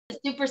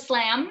Super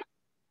Slam.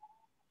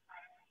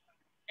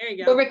 There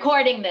you go. We're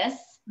recording this,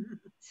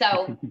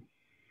 so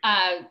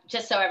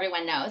just so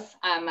everyone knows.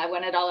 I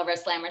wanted all of our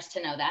slammers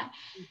to know that.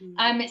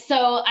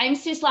 So I'm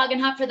Sue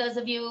Slagenhoff, for those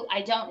of you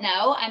I don't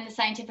know. I'm the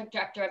scientific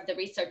director of the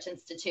Research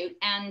Institute,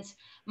 and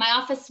my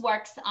office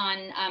works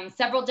on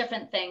several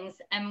different things.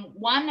 And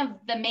one of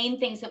the main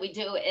things that we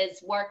do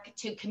is work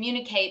to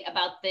communicate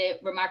about the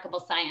remarkable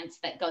science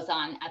that goes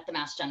on at the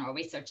Mass General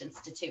Research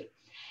Institute.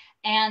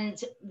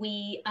 And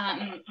we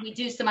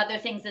do some other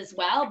things as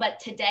well,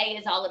 but today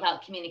is all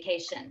about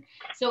communication.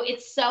 So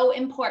it's so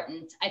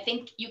important. I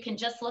think you can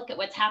just look at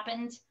what's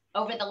happened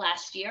over the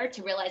last year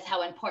to realize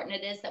how important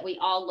it is that we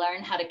all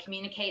learn how to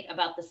communicate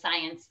about the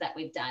science that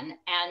we've done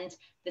and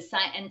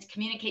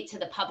communicate to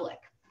the public.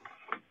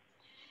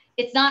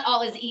 It's not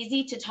always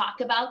easy to talk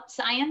about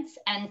science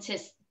and to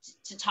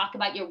talk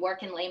about your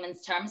work in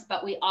layman's terms,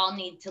 but we all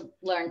need to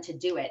learn to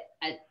do it.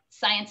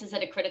 Science is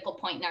at a critical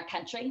point in our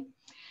country.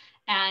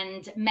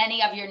 And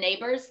many of your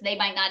neighbors, they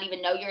might not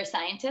even know you're a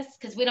scientist,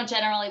 because we don't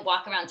generally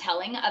walk around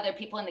telling other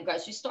people in the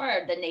grocery store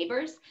or the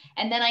neighbors.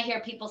 And then I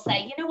hear people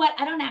say, you know what,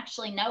 I don't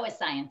actually know a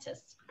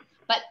scientist,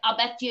 but I'll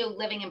bet you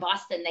living in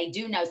Boston, they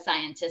do know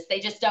scientists. They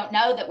just don't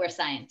know that we're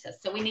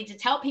scientists. So we need to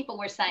tell people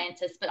we're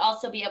scientists, but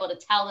also be able to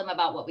tell them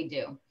about what we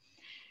do.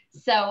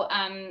 So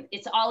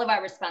it's all of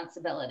our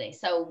responsibility.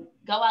 So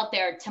go out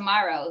there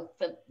tomorrow,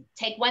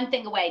 take one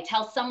thing away,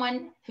 tell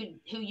someone who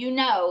you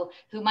know,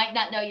 who might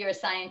not know you're a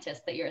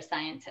scientist, that you're a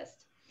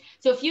scientist.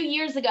 So a few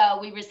years ago,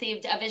 we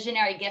received a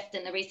visionary gift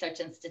in the Research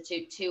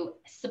Institute to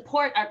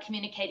support our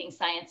communicating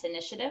science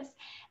initiatives.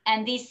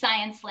 And these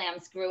science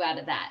slams grew out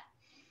of that.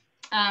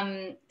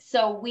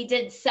 So we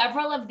did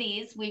several of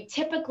these. We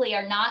typically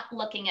are not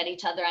looking at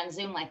each other on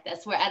Zoom like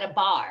this. We're at a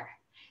bar.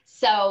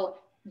 So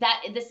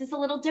this is a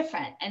little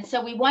different. And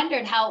so we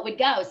wondered how it would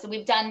go. So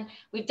we've done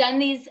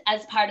these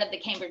as part of the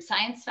Cambridge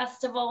Science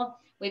Festival.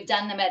 We've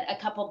done them at a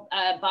couple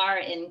bar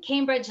in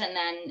Cambridge. And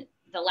then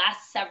the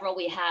last several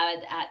we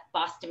had at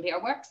Boston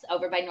Beer Works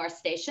over by North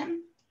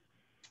Station.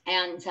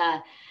 And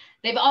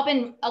they've all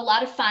been a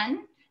lot of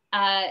fun.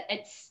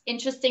 It's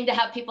interesting to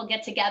have people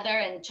get together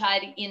and try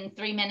to, in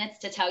 3 minutes,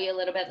 to tell you a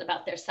little bit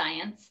about their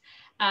science.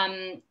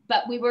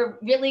 But we were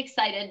really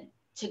excited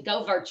to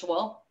go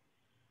virtual.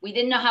 We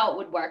didn't know how it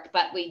would work,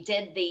 but we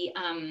did the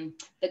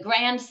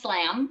Grand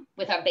Slam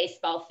with our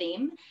baseball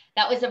theme.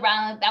 That was at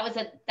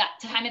that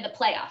time of the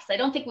playoffs. I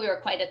don't think we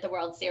were quite at the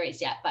World Series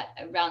yet, but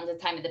around the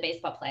time of the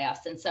baseball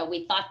playoffs. And so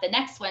we thought the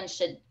next one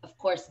should, of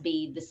course,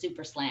 be the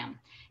Super Slam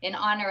in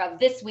honor of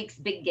this week's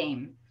big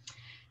game.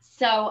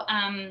 So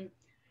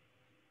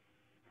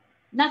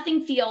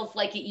nothing feels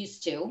like it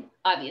used to,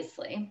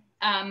 obviously.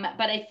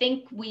 But I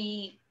think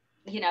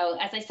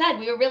as I said,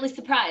 we were really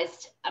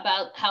surprised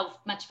about how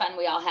much fun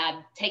we all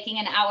had, taking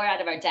an hour out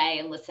of our day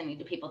and listening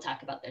to people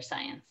talk about their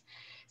science.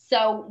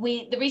 So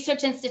the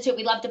Research Institute,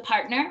 we love to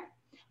partner.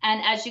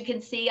 And as you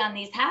can see on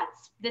these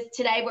hats,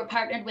 today we're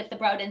partnered with the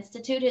Broad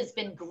Institute, who's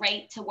been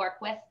great to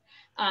work with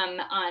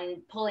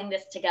on pulling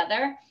this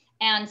together.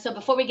 And so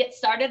before we get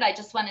started, I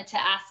just wanted to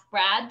ask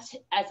Brad,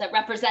 as a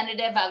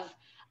representative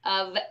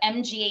of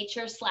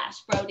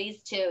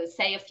MGHers/Brodies, to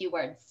say a few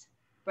words.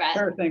 Brad.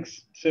 Sure,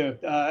 thanks, Sue.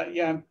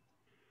 I'm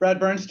Brad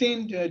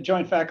Bernstein,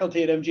 joint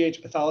faculty at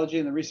MGH Pathology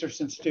in the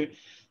Research Institute,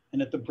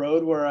 and at the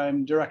Broad, where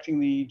I'm directing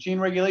the Gene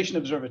Regulation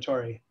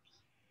Observatory.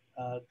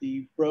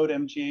 The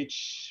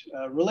Broad-MGH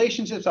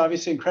relationship's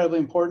obviously incredibly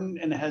important,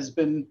 and has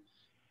been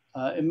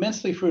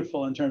immensely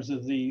fruitful in terms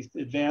of the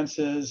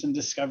advances and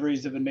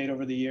discoveries that have been made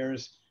over the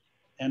years.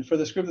 And for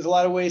this group, there's a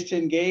lot of ways to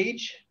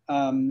engage.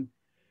 And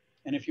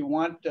if you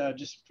want,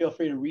 just feel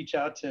free to reach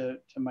out to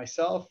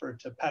myself or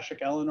to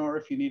Patrick Eleanor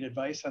if you need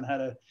advice on how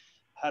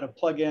to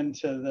plug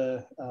into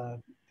the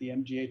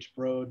MGH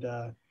Broad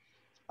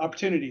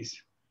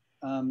opportunities.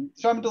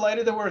 So I'm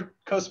delighted that we're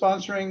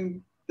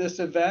co-sponsoring this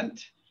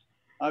event.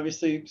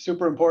 Obviously,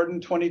 super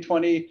important.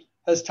 2020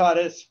 has taught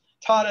us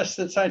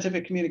that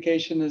scientific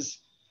communication is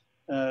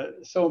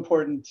so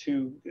important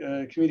to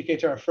communicate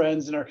to our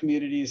friends and our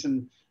communities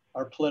and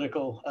our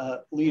political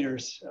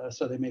leaders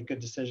so they make good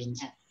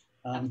decisions.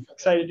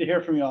 Excited to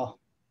hear from you all.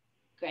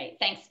 Great,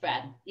 thanks,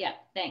 Brad. Yeah,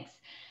 thanks.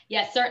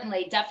 Yeah,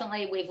 certainly,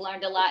 definitely, we've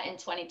learned a lot in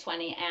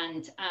 2020,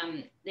 and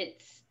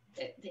it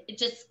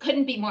just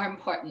couldn't be more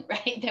important,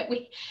 right?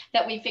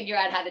 That we figure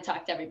out how to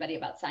talk to everybody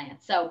about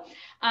science. So,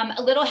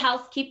 a little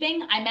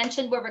housekeeping. I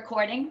mentioned we're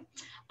recording.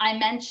 I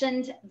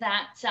mentioned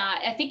that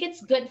I think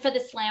it's good for the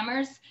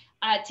slammers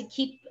to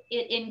keep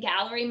it in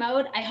gallery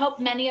mode. I hope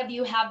many of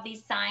you have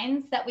these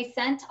signs that we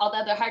sent,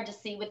 although they're hard to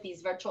see with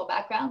these virtual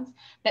backgrounds.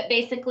 But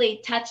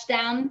basically,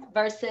 touchdown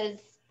versus.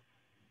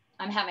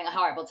 I'm having a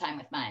horrible time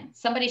with mine.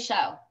 Somebody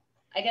show.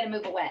 I got to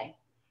move away.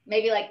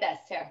 Maybe like this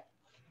here.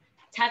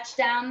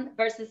 Touchdown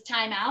versus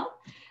timeout.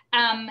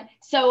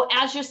 So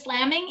as you're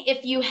slamming,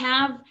 if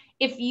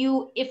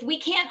we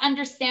can't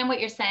understand what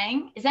you're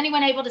saying, is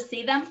anyone able to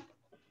see them?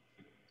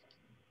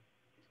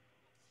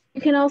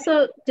 You can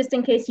also, just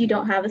in case you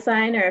don't have a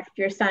sign, or if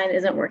your sign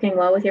isn't working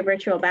well with your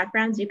virtual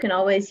backgrounds, you can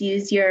always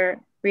use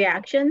your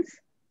reactions.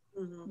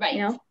 Right.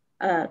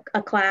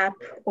 a clap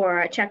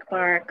or a check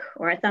mark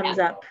or a thumbs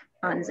up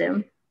on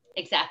Zoom.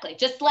 Exactly.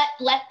 Just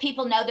let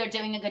people know they're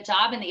doing a good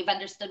job and that you've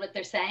understood what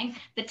they're saying.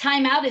 The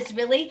timeout is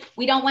really,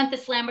 we don't want the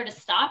slammer to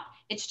stop.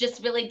 It's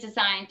just really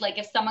designed, like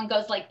if someone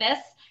goes like this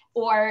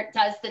or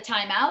does the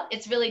timeout,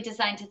 it's really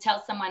designed to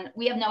tell someone,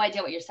 we have no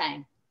idea what you're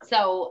saying.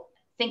 So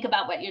think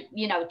about what you're,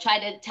 try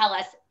to tell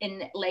us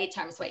in lay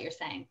terms what you're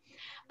saying.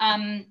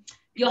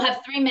 You'll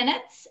have 3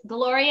 minutes.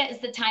 Gloria is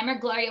the timer.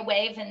 Gloria,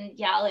 wave and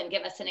yell and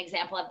give us an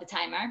example of the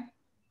timer.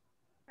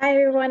 Hi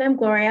everyone, I'm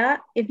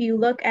Gloria. If you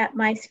look at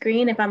my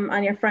screen, if I'm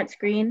on your front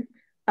screen,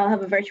 I'll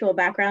have a virtual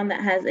background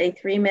that has a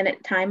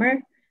 3-minute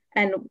timer.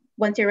 And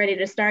once you're ready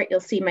to start, you'll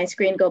see my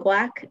screen go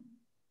black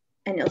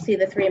and you'll see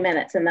the 3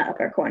 minutes in the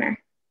upper corner.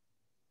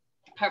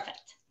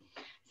 Perfect.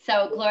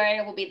 So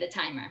Gloria will be the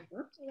timer.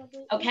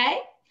 Okay.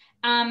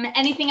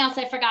 Anything else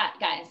I forgot,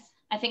 guys?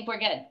 I think we're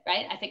good,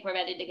 right? I think we're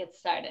ready to get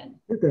started.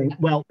 Okay.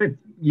 Well,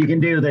 you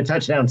can do the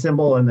touchdown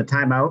symbol and the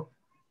timeout.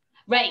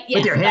 Right. Yes.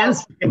 With your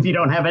hands, if you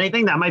don't have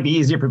anything, that might be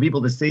easier for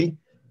people to see.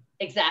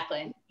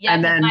 Exactly. Yeah.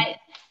 And then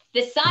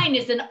this sign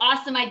is an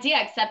awesome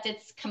idea, except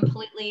it's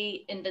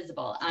completely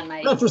invisible on my.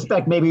 In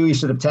retrospect, maybe we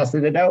should have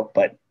tested it out,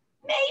 but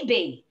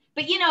maybe.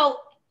 But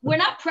we're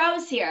not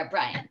pros here,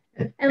 Brian.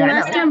 And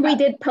last time we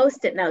did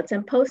Post-it notes,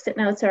 and Post-it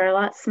notes are a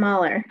lot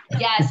smaller.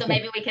 Yeah, so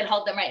maybe we could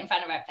hold them right in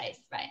front of our face.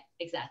 Right.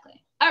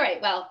 Exactly. All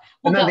right. Well,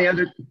 we'll and then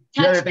go.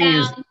 the other thing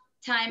is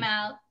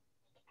timeout.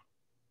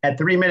 At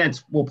 3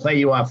 minutes, we'll play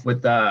you off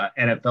with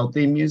NFL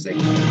theme music.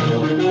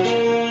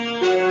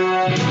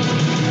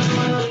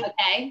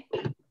 Okay.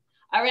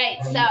 All right.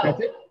 So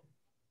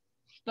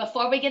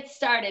before we get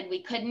started,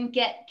 we couldn't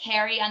get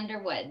Carrie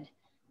Underwood,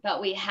 but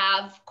we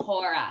have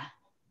Cora.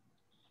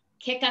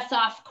 Kick us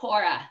off,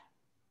 Cora.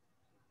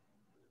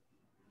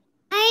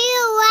 Are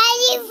you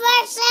ready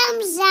for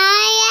some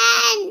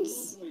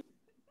science?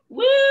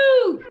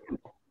 Woo!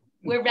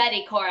 We're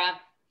ready,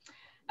 Cora.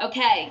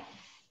 Okay.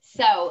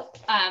 So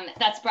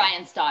that's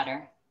Brian's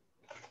daughter,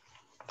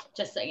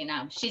 just so you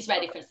know. She's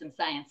ready for some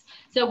science.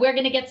 So we're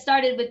going to get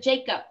started with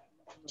Jacob.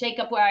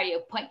 Jacob, where are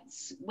you?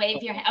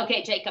 Wave your hand.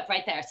 Okay, Jacob,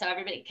 right there. So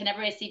can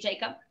everybody see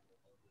Jacob?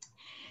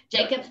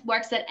 Jacob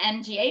works at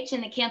MGH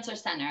in the Cancer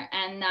Center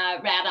and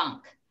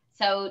RadOnc.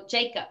 So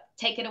Jacob,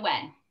 take it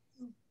away.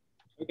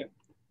 Okay.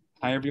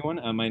 Hi, everyone.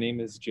 My name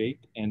is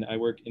Jake, and I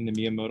work in the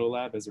Miyamoto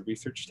lab as a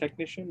research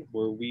technician,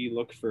 where we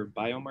look for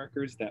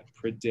biomarkers that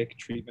predict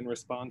treatment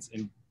response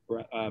in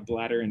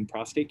bladder and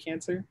prostate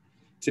cancer.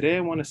 Today, I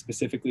want to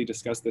specifically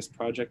discuss this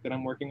project that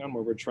I'm working on,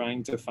 where we're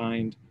trying to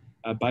find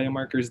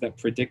biomarkers that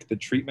predict the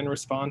treatment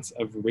response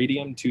of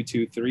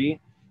radium-223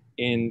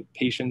 in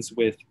patients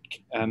with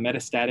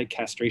metastatic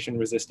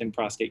castration-resistant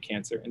prostate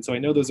cancer. And so I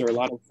know those are a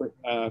lot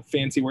of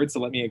fancy words, so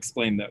let me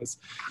explain those.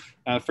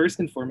 First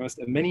and foremost,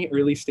 many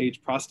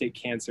early-stage prostate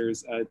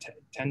cancers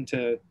tend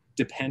to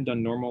depend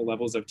on normal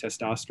levels of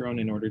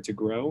testosterone in order to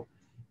grow.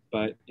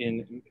 But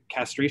in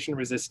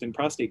castration-resistant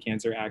prostate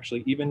cancer,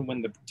 actually, even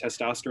when the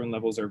testosterone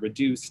levels are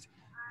reduced,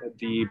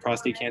 the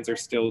prostate cancer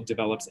still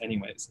develops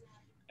anyways.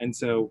 And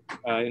so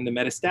in the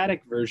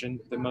metastatic version,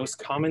 the most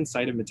common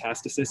site of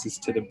metastasis is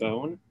to the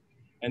bone.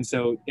 And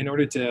so in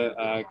order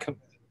to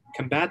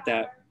combat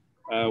that,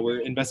 we're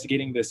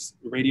investigating this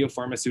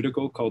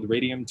radiopharmaceutical called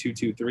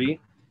radium-223.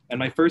 And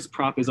my first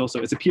prop is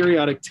also, it's a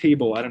periodic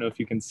table. I don't know if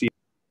you can see.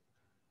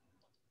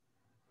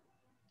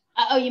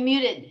 Oh, you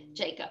muted,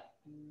 Jacob.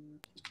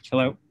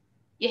 Hello?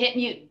 You hit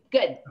mute.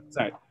 Good.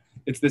 Sorry.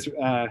 It's this,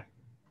 I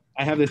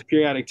have this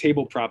periodic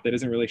table prop that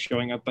isn't really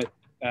showing up, but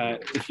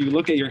if you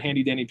look at your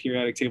handy dandy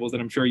periodic tables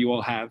that I'm sure you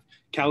all have,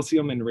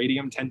 calcium and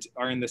radium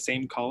are in the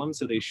same column,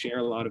 so they share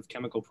a lot of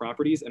chemical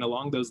properties. And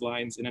along those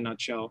lines, in a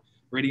nutshell,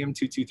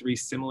 radium-223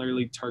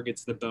 similarly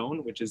targets the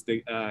bone, which is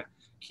the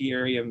key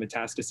area of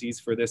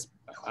metastases for this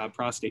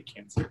prostate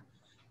cancer.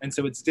 And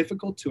so it's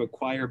difficult to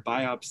acquire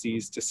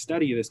biopsies to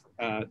study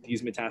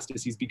these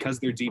metastases because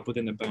they're deep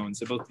within the bone.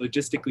 So both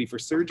logistically for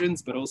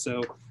surgeons, but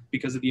also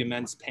because of the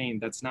immense pain,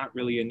 that's not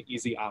really an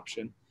easy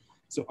option.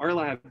 So our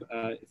lab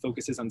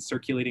focuses on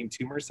circulating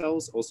tumor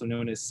cells, also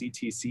known as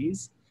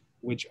CTCs,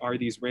 which are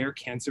these rare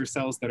cancer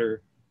cells that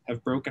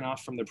have broken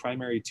off from the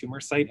primary tumor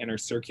site and are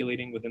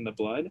circulating within the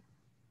blood.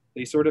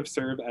 They sort of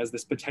serve as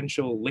this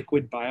potential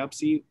liquid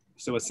biopsy.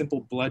 So a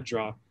simple blood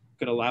draw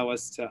could allow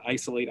us to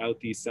isolate out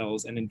these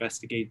cells and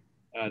investigate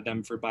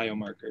them for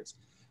biomarkers.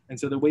 And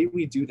so the way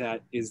we do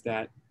that is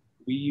that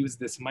we use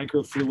this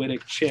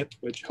microfluidic chip,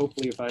 which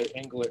hopefully if I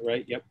angle it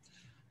right, yep,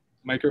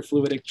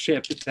 microfluidic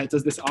chip that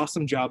does this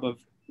awesome job of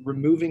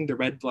removing the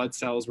red blood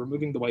cells,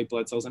 removing the white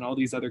blood cells, and all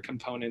these other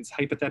components,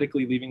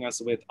 hypothetically leaving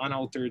us with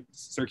unaltered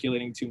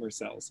circulating tumor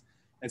cells.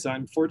 And so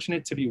I'm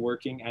fortunate to be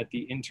working at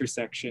the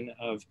intersection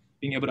of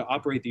being able to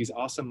operate these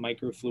awesome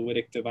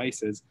microfluidic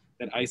devices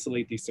that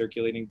isolate these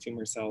circulating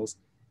tumor cells,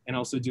 and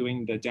also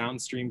doing the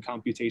downstream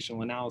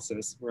computational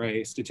analysis where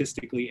I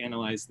statistically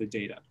analyze the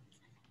data.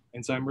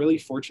 And so I'm really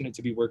fortunate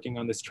to be working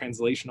on this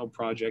translational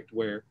project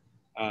where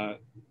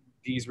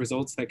these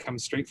results that come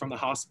straight from the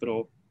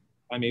hospital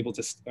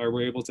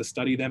we're able to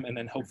study them and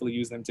then hopefully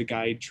use them to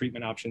guide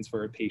treatment options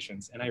for our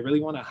patients. And I really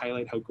want to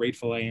highlight how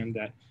grateful I am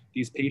that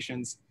these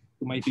patients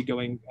who might be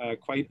going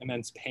quite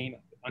immense pain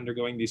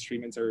undergoing these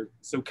treatments are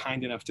so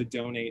kind enough to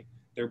donate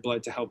their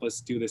blood to help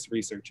us do this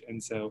research.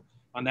 And so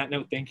on that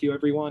note, thank you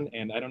everyone.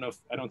 And I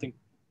don't think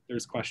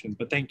there's questions,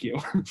 but thank you.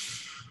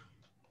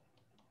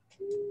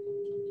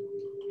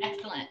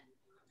 Excellent.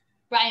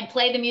 Brian,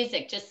 play the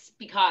music just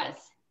because.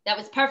 That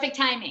was perfect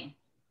timing.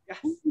 Yes.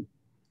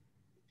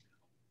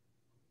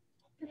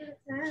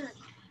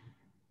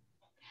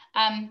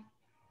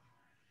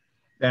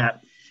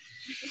 That.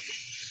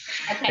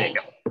 Okay.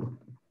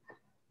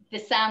 The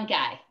sound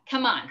guy.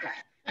 Come on,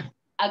 Brian.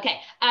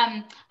 Okay.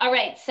 All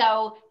right.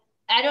 So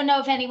I don't know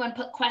if anyone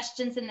put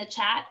questions in the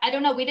chat. I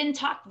don't know. We didn't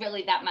talk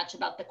really that much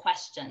about the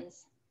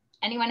questions.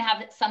 Anyone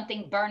have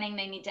something burning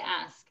they need to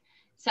ask?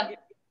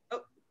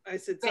 Oh, I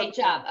said great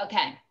job.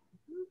 Okay.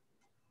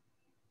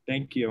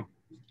 Thank you.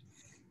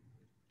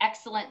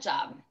 Excellent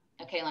job.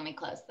 Okay, let me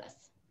close this.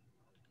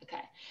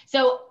 Okay.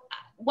 So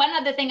one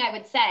other thing I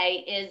would say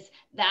is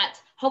that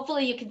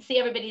hopefully you can see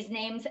everybody's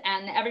names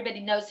and everybody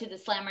knows who the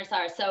slammers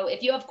are. So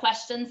if you have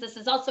questions, this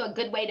is also a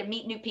good way to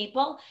meet new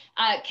people.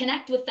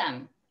 Connect with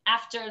them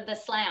after the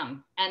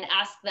slam and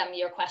ask them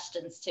your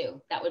questions too.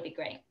 That would be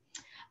great.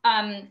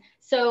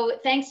 So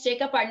thanks,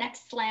 Jacob. Our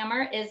next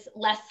slammer is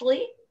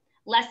Leslie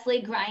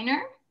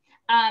Greiner.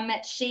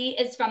 She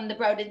is from the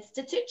Broad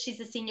Institute. She's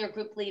a senior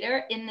group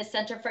leader in the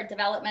Center for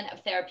Development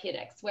of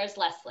Therapeutics. Where's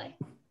Leslie?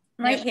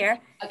 Right here.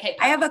 Okay.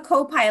 Perfect. I have a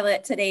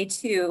co-pilot today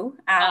too,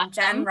 Awesome.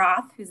 Jen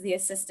Roth, who's the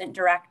associate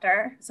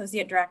director.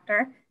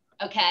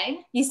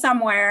 Okay. He's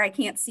somewhere, I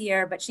can't see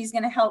her, but she's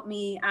gonna help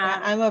me.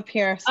 I'm up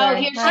here. Sorry. Oh,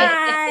 here she is.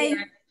 Hi.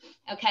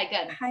 Okay,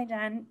 good. Hi,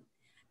 Jen.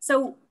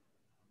 So,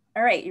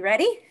 all right, you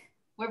ready?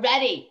 We're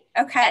ready.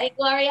 Okay. Ready,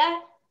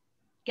 Gloria?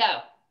 Go.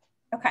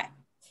 Okay.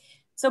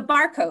 So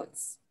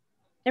barcodes,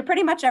 they're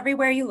pretty much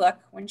everywhere you look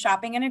when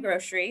shopping in a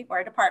grocery or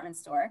a department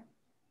store.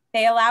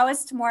 They allow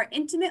us to more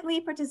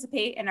intimately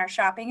participate in our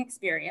shopping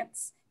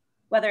experience,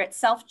 whether it's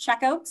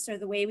self-checkouts or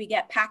the way we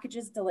get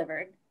packages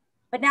delivered.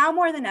 But now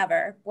more than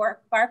ever,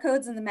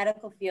 barcodes in the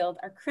medical field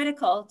are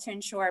critical to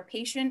ensure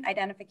patient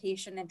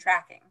identification and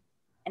tracking.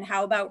 And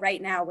how about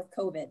right now with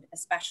COVID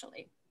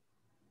especially?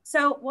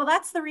 So, well,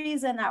 that's the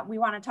reason that we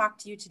want to talk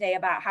to you today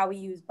about how we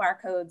use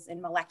barcodes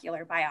in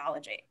molecular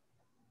biology.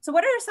 So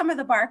what are some of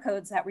the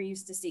barcodes that we're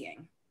used to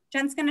seeing?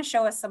 Jen's going to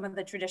show us some of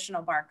the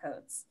traditional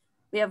barcodes.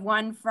 We have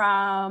one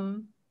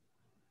from,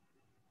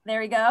 there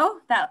we go.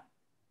 That.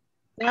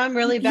 Now I'm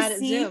really bad at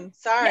Zoom.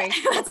 Sorry.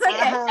 Yeah, that's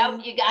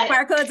okay. You got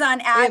barcodes on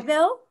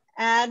Advil.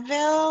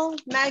 Advil,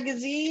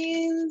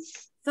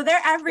 magazines. So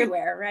they're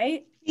everywhere,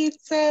 right?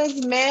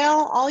 Pizzas,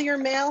 mail. All your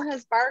mail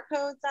has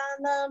barcodes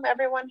on them.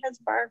 Everyone has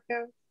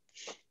barcodes.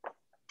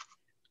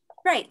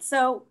 Right.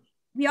 So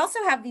we also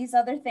have these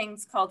other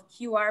things called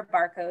QR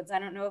barcodes. I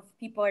don't know if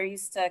people are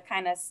used to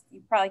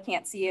you probably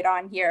can't see it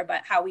on here,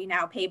 but how we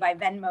now pay by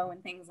Venmo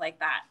and things like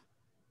that.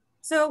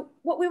 So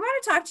what we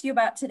want to talk to you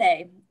about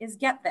today is,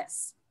 get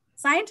this.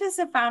 Scientists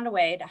have found a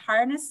way to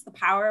harness the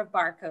power of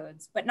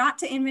barcodes, but not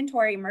to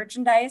inventory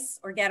merchandise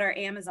or get our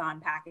Amazon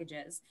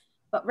packages,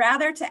 but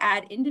rather to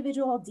add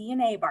individual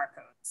DNA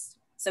barcodes.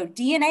 So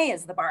DNA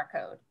is the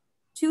barcode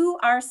to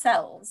our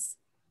cells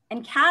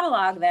and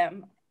catalog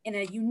them in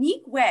a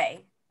unique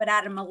way, but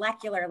at a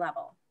molecular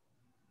level.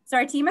 So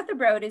our team at the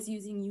Broad is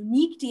using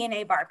unique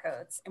DNA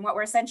barcodes. And what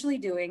we're essentially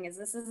doing is,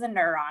 this is a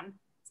neuron.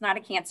 It's not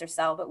a cancer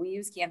cell, but we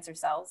use cancer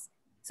cells.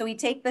 So we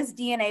take this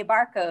DNA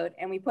barcode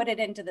and we put it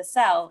into the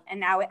cell, and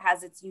now it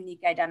has its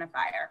unique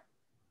identifier.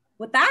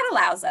 What that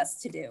allows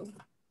us to do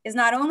is,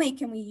 not only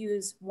can we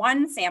use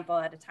one sample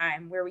at a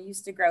time, where we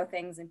used to grow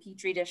things in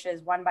Petri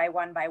dishes one by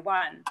one by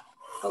one,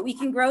 but we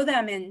can grow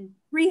them in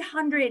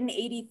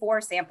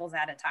 384 samples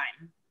at a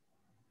time.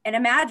 And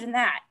imagine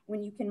that,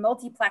 when you can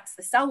multiplex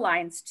the cell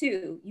lines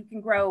too, you can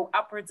grow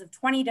upwards of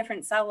 20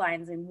 different cell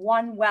lines in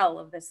one well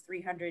of this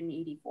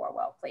 384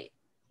 well plate.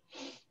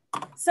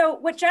 So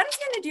what Jen's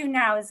going to do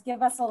now is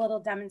give us a little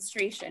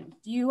demonstration.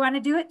 Do you want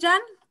to do it,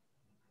 Jen?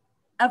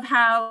 Of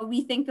how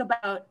we think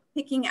about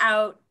picking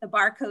out the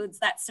barcodes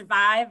that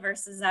survive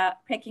versus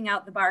picking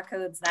out the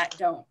barcodes that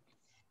don't.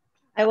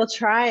 I will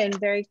try in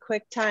very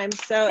quick time.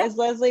 So as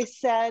Leslie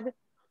said,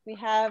 we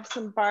have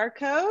some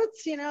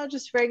barcodes,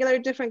 just regular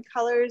different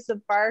colors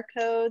of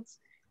barcodes,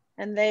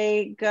 and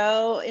they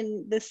go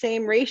in the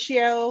same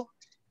ratio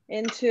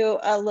into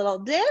a little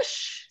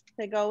dish.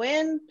 They go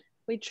in,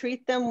 we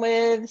treat them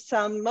with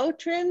some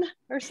Motrin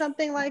or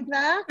something like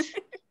that.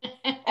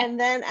 And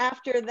then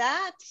after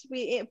that,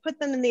 we put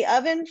them in the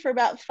oven for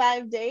about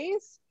 5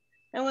 days.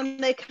 And when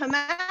they come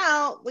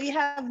out, we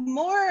have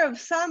more of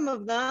some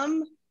of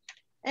them.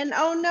 And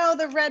oh no,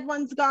 the red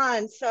one's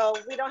gone. So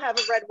we don't have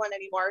a red one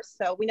anymore.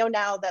 So we know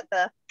now that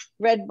the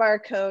red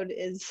barcode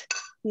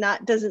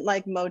doesn't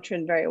like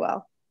Motrin very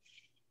well.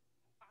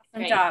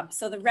 Awesome job.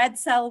 So the red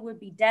cell would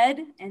be dead,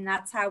 and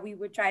that's how we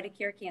would try to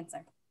cure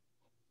cancer.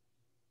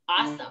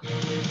 Awesome.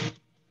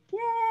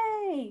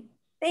 Yay.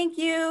 Thank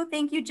you.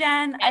 Thank you,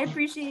 Jen. I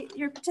appreciate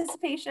your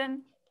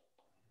participation.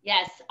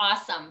 Yes,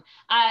 awesome.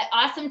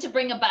 Awesome to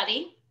bring a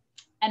buddy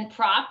and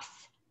props.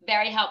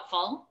 Very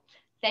helpful.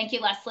 Thank you,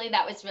 Leslie.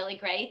 That was really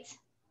great.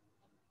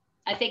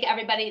 I think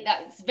everybody,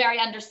 that's very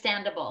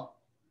understandable.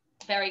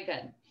 Very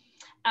good.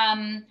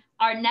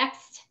 Our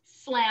next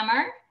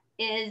slammer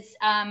is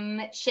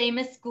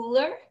Seamus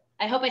Guler.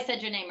 I hope I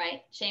said your name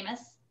right, Seamus.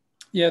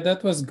 Yeah,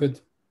 that was good.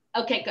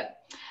 Okay, good.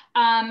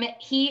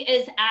 He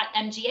is at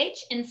MGH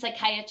in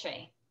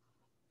psychiatry.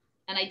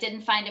 And I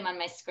didn't find him on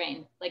my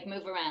screen. Like,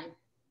 move around.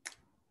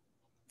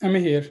 I'm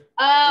here.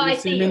 Oh, I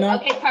see you. Now?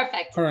 Okay,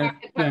 perfect. All right.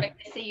 Perfect.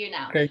 Yeah. I see you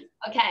now. Great.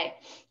 Okay.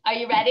 Are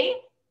you ready?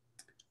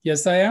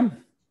 Yes, I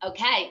am.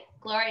 Okay.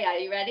 Gloria, are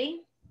you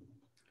ready?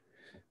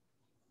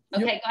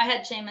 Okay, go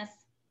ahead, Seamus.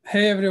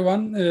 Hey,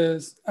 everyone.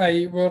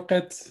 I work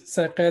at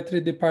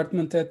psychiatry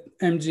department at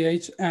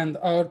MGH, and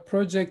our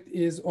project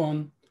is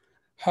on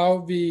how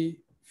we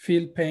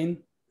feel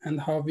pain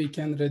and how we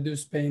can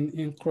reduce pain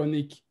in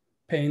chronic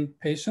pain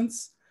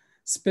patients.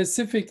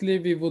 Specifically,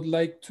 we would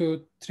like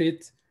to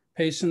treat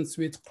patients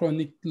with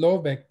chronic low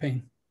back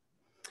pain.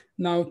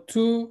 Now,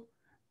 two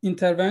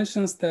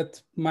interventions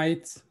that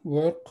might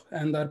work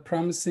and are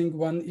promising.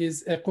 One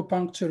is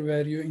acupuncture,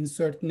 where you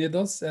insert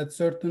needles at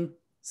certain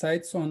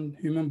sites on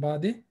human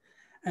body.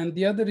 And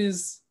the other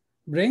is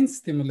brain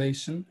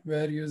stimulation,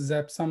 where you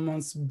zap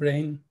someone's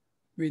brain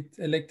with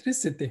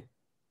electricity.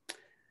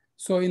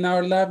 So in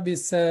our lab, we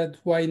said,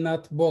 why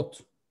not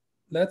both?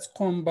 Let's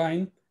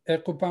combine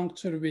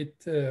acupuncture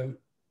with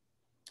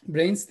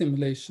brain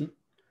stimulation.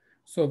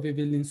 So we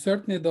will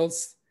insert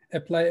needles,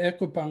 apply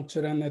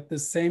acupuncture, and at the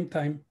same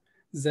time,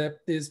 zap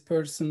this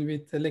person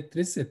with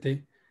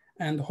electricity,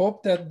 and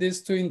hope that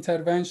these two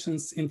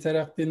interventions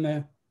interact in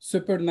a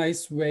super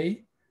nice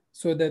way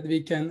so that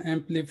we can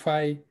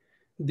amplify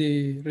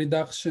the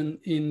reduction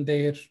in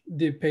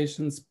the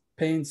patient's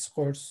pain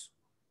scores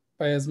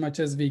by as much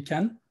as we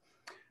can.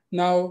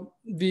 Now,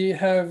 we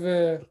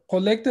have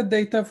collected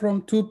data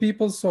from 2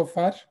 people so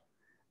far,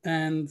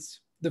 and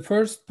the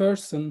first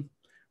person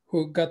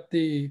who got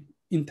the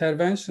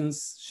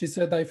interventions, she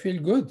said, I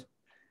feel good.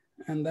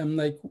 And I'm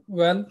like,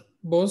 well,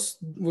 boss,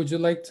 would you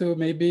like to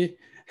maybe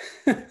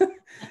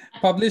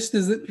publish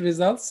the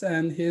results?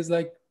 And he's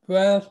like,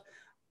 well,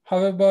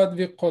 how about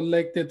we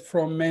collect it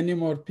from many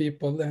more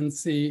people and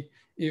see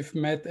if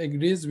Matt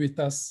agrees with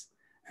us?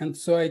 And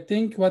so I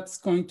think what's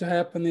going to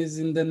happen is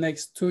in the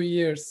next 2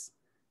 years,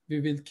 we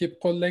will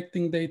keep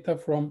collecting data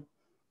from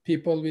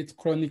people with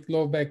chronic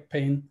low back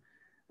pain.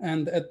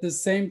 And at the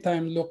same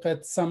time, look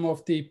at some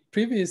of the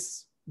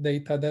previous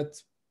data that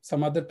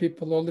some other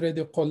people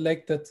already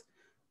collected,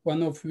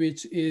 one of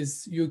which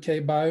is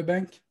UK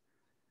Biobank.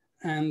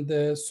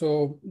 And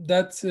so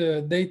that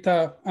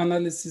data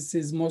analysis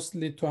is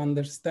mostly to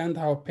understand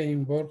how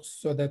pain works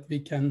so that we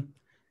can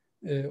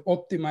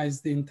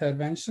optimize the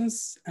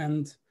interventions.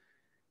 And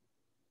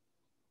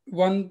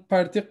one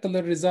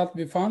particular result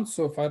we found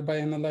so far by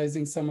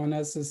analyzing someone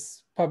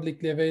else's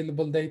publicly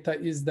available data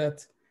is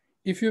that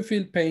if you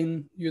feel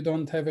pain, you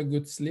don't have a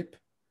good sleep.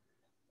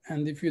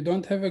 And if you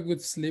don't have a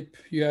good sleep,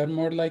 you are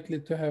more likely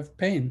to have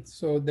pain.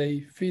 So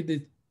they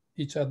feed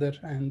each other,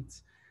 and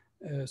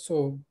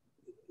so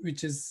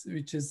which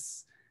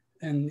is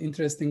an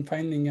interesting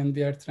finding. And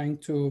we are trying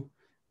to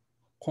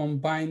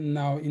combine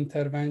now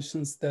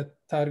interventions that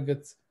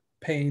target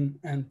pain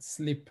and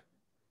sleep,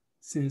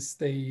 since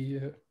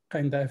they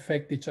kind of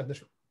affect each other.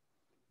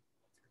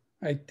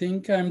 I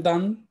think I'm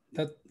done.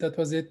 That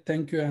was it.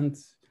 Thank you. And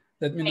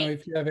let me know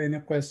if you have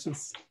any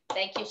questions.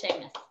 Thank you,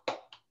 Seamus.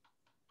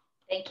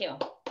 Thank you.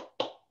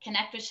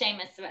 Connect with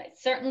Seamus.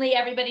 Certainly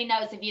everybody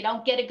knows if you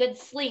don't get a good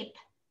sleep,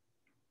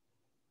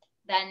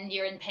 then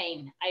you're in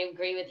pain. I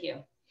agree with you.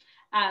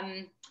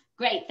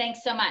 Great,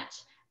 thanks so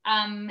much.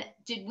 I'm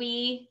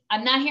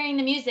not hearing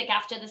the music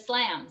after the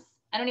slams.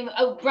 I don't even,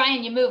 oh,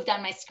 Brian, you moved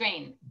on my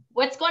screen.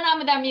 What's going on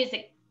with our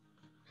music?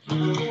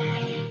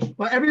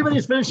 Well,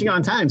 everybody's finishing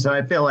on time, so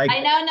I feel like I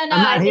know, no, I'm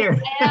not here.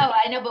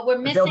 I know, but we're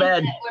missing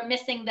we're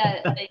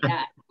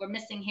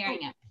missing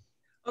hearing it.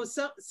 Oh,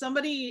 so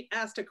somebody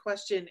asked a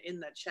question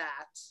in the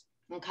chat.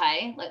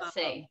 Okay, let's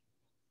see.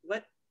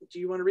 What do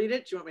you want to read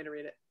it? Do you want me to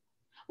read it?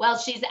 Well,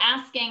 she's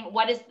asking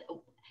what is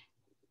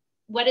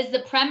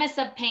the premise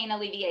of pain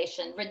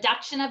alleviation?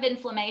 Reduction of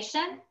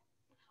inflammation,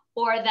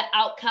 or the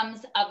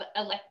outcomes of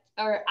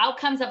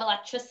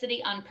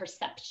electricity on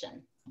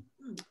perception?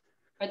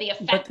 Or the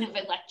effect of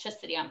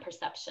electricity on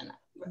perception?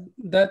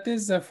 That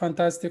is a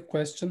fantastic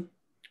question.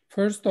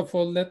 First of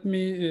all, let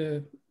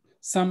me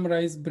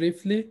summarize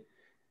briefly.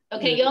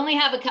 Okay, you only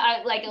have a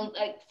couple,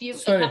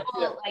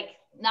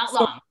 not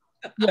long.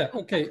 Yeah,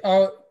 okay.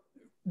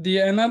 The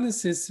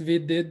analysis we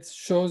did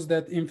shows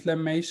that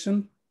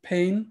inflammation,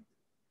 pain,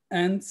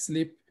 and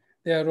sleep,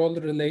 they are all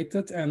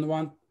related, and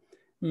one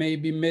may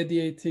be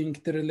mediating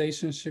the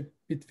relationship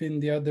between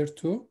the other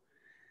two.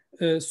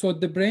 So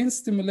the brain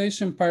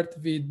stimulation part,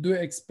 we do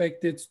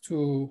expect it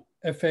to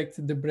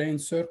affect the brain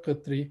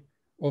circuitry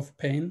of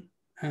pain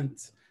and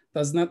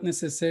does not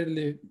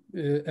necessarily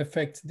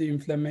affect the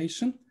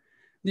inflammation.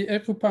 The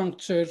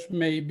acupuncture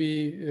may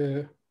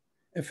be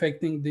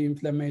affecting the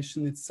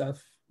inflammation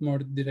itself, more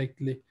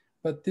directly.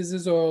 But this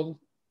is all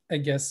a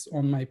guess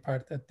on my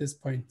part at this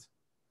point.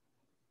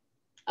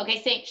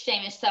 Okay,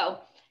 Seamus, so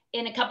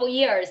in a couple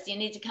years, you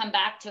need to come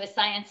back to a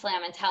Science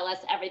Slam and tell us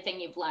everything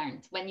you've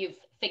learned when you've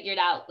figured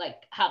out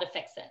like how to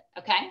fix it,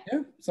 okay? Yeah,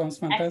 sounds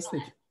fantastic.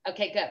 Excellent.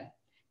 Okay, good,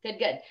 good,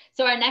 good.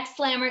 So our next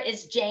slammer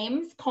is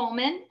James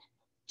Coleman.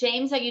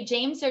 James, are you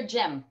James or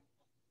Jim?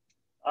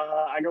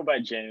 I go by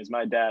James.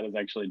 My dad is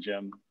actually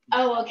Jim.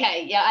 Oh,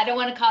 okay. Yeah, I don't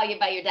want to call you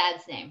by your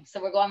dad's name.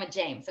 So we're going with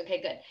James.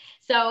 Okay, good.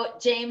 So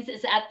James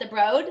is at the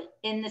Broad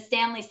in the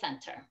Stanley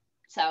Center.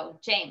 So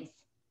James,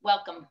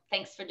 welcome.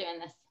 Thanks for doing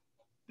this.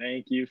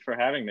 Thank you for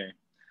having me.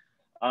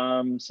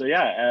 So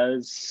yeah,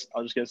 as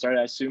I'll just get started,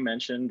 as Sue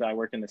mentioned, I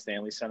work in the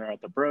Stanley Center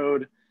at the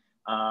Broad.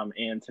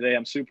 And today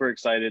I'm super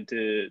excited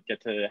to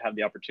get to have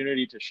the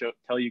opportunity to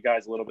tell you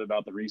guys a little bit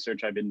about the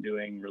research I've been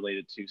doing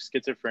related to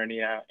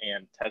schizophrenia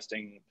and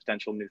testing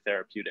potential new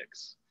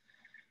therapeutics.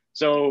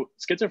 So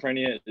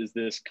schizophrenia is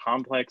this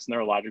complex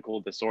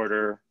neurological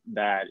disorder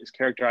that is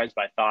characterized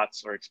by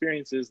thoughts or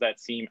experiences that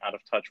seem out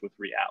of touch with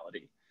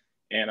reality.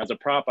 And as a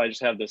prop, I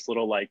just have this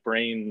little like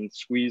brain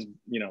squeeze,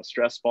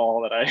 stress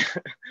ball that I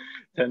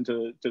tend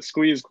to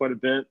squeeze quite a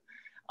bit.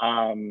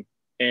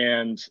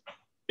 And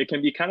it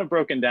can be kind of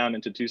broken down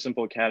into two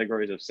simple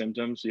categories of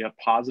symptoms. You have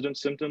positive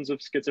symptoms of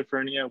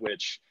schizophrenia,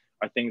 which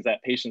are things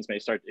that patients may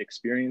start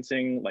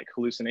experiencing, like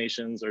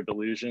hallucinations or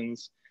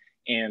delusions.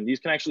 And these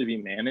can actually be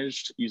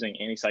managed using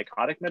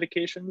antipsychotic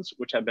medications,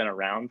 which have been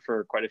around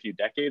for quite a few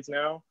decades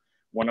now,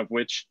 one of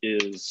which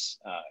is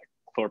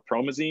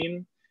chlorpromazine,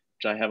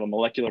 which I have a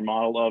molecular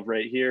model of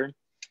right here.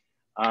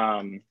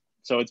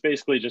 So it's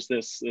basically just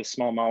this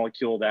small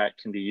molecule that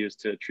can be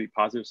used to treat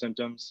positive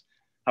symptoms.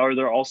 However,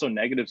 there are also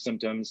negative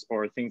symptoms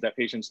or things that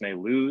patients may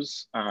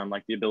lose,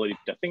 like the ability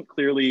to think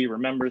clearly,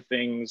 remember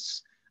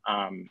things,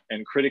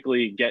 and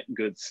critically get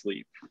good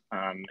sleep.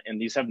 And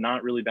these have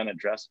not really been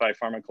addressed by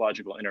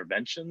pharmacological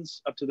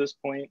interventions up to this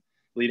point,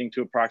 leading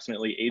to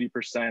approximately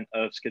 80%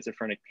 of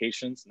schizophrenic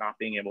patients not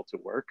being able to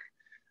work.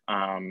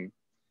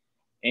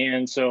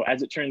 And so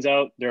as it turns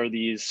out, there are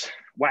these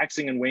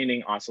waxing and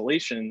waning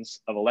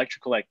oscillations of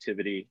electrical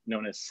activity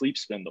known as sleep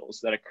spindles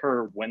that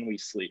occur when we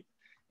sleep.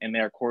 And they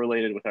are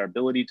correlated with our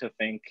ability to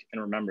think and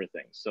remember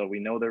things. So we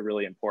know they're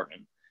really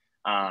important.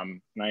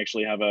 And I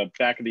actually have a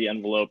back of the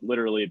envelope,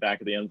 literally back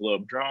of the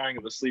envelope drawing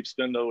of a sleep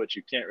spindle, which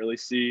you can't really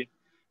see,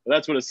 but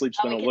that's what a sleep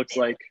spindle looks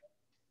like.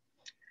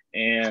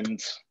 And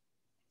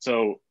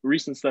so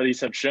recent studies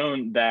have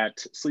shown that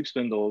sleep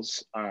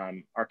spindles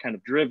are kind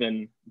of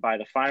driven by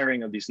the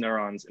firing of these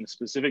neurons in a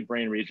specific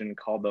brain region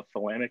called the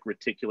thalamic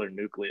reticular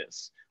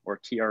nucleus, or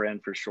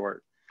TRN for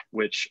short,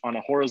 which on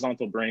a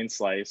horizontal brain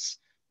slice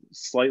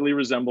slightly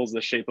resembles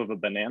the shape of a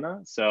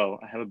banana. So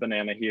I have a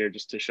banana here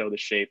just to show the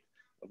shape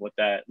of what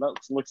that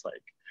looks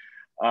like.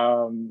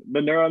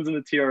 The neurons in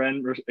the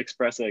TRN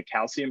express a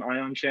calcium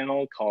ion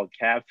channel called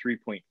Cav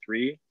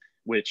 3.3,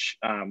 which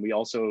we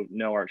also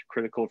know are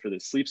critical for the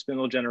sleep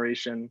spindle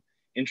generation.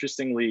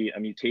 Interestingly, a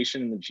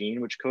mutation in the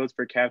gene which codes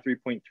for Cav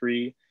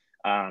 3.3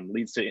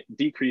 leads to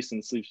decrease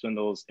in sleep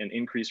spindles and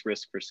increased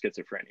risk for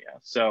schizophrenia.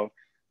 So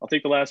I'll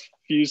take the last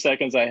few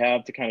seconds I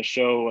have to kind of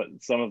show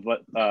some of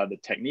what the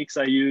techniques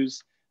I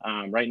use.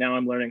 Right now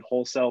I'm learning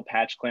whole cell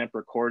patch clamp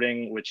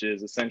recording, which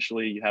is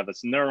essentially you have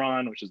this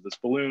neuron, which is this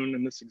balloon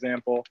in this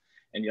example,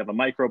 and you have a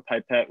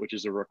micropipette, which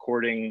is a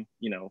recording,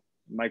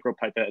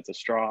 micropipette, it's a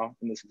straw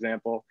in this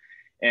example.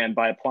 And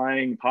by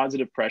applying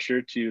positive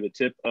pressure to the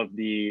tip of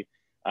the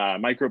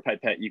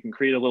micropipette, you can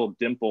create a little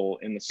dimple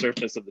in the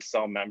surface of the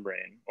cell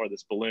membrane or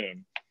this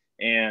balloon.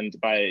 And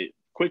by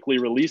quickly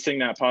releasing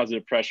that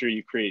positive pressure,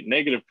 you create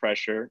negative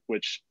pressure,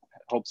 which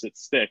helps it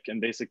stick. And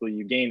basically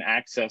you gain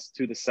access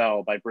to the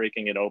cell by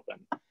breaking it open.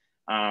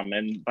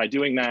 And by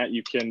doing that,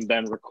 you can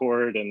then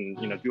record and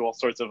do all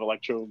sorts of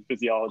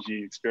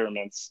electrophysiology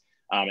experiments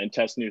and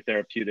test new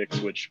therapeutics,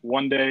 which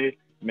one day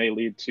may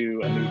lead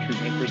to a new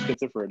treatment for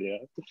schizophrenia.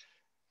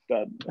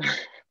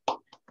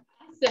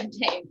 Awesome,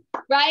 James.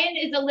 Ryan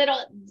is a little,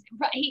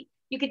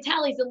 you could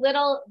tell he's a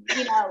little,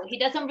 he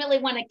doesn't really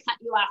want to cut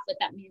you off with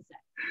that music.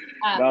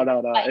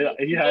 No.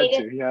 He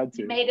had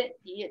to. He made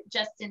it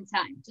just in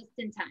time.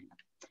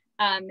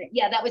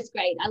 Yeah, that was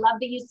great. I love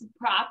the use of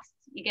props.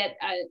 You get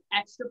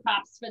extra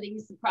props for the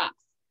use of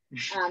props.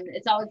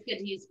 It's always good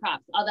to use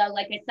props. Although,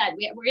 like I said,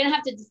 we're going to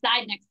have to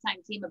decide next time,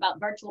 team, about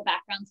virtual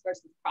backgrounds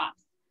versus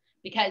props.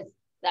 Because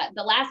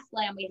the last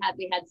slam we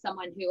had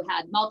someone who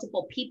had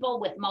multiple people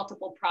with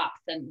multiple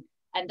props. And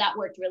that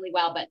worked really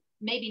well, but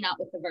maybe not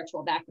with the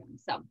virtual background.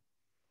 So,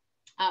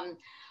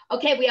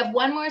 okay, we have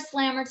one more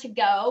slammer to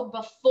go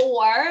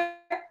before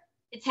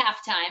it's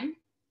halftime.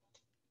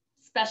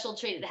 Special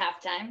treat at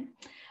halftime.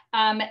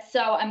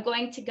 So I'm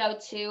going to go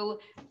to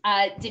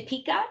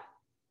Deepika.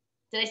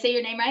 Did I say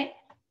your name right?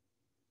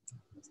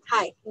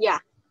 Hi, yeah.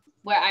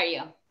 Where are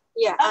you?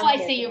 Yeah. Oh, I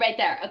see you right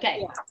there. Okay.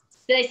 Yeah.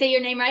 Did I say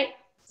your name right?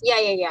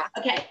 Yeah.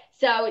 Okay,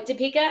 so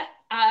Deepika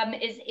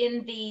is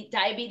in the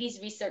Diabetes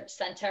Research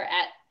Center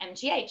at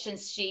MGH, and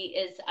she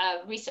is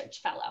a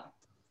research fellow.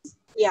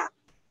 Yeah.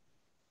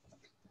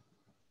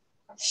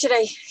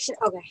 Okay.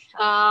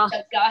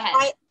 Go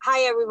ahead.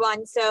 Hi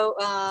everyone. So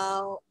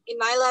in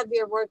my lab, we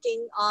are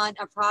working on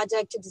a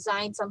project to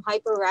design some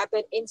hyper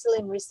rapid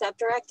insulin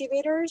receptor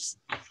activators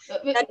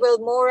that will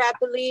more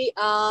rapidly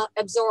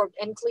absorb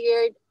and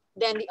cleared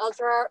than the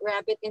ultra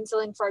rapid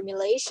insulin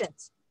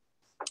formulations.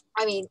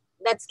 I mean,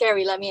 that's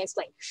scary. Let me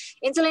explain.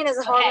 Insulin is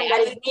a hormone that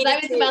is needed. I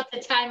was about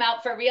to time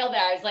out for real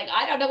there. I was like,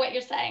 I don't know what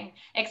you're saying.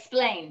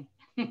 Explain.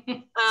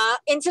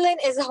 Insulin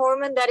is a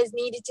hormone that is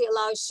needed to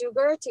allow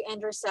sugar to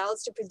enter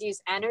cells to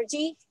produce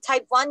energy.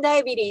 Type 1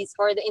 diabetes,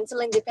 or the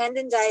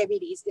insulin-dependent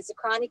diabetes, is a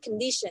chronic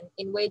condition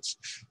in which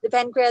the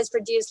pancreas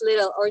produces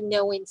little or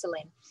no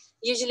insulin,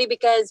 usually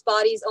because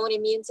body's own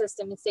immune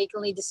system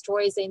mistakenly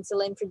destroys the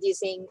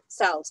insulin-producing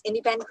cells in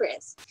the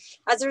pancreas.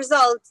 As a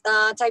result,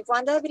 type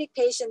 1 diabetic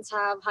patients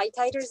have high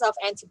titers of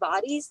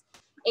antibodies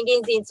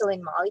against the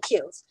insulin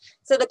molecules.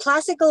 So the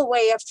classical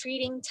way of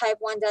treating type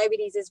 1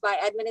 diabetes is by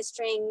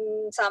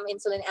administering some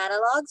insulin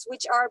analogs,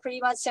 which are pretty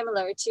much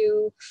similar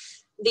to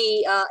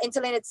the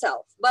insulin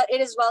itself. But it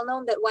is well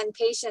known that when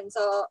patients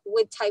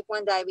with type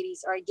 1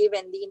 diabetes are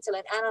given the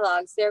insulin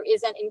analogs, there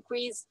is an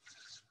increase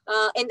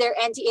in their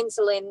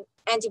anti-insulin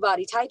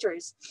antibody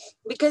titers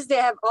because they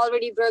have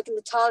already broken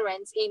the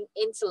tolerance in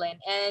insulin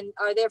and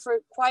are therefore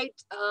quite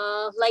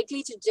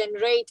likely to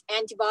generate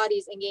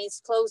antibodies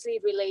against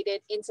closely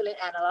related insulin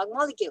analog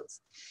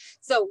molecules.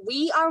 So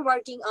we are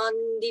working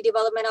on the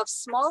development of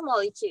small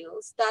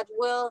molecules that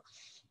will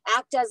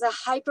act as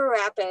a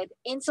hyperrapid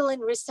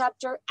insulin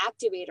receptor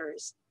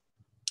activators,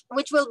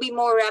 which will be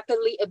more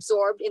rapidly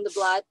absorbed in the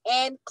blood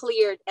and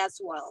cleared as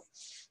well.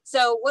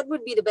 So what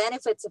would be the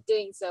benefits of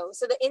doing so?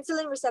 So the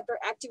insulin receptor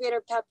activator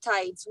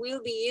peptides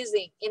we'll be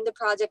using in the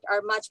project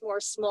are much more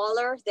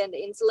smaller than the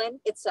insulin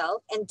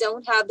itself and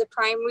don't have the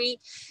primary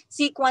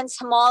sequence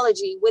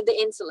homology with the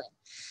insulin.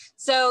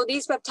 So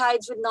these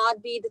peptides would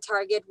not be the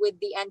target with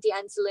the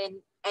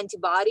anti-insulin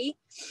antibody.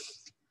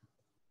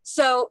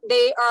 So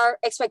they are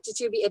expected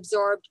to be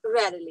absorbed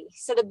readily.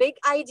 So the big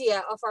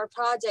idea of our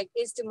project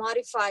is to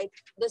modify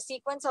the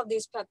sequence of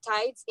these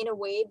peptides in a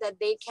way that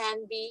they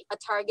can be a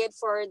target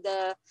for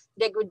the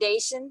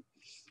degradation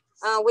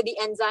with the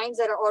enzymes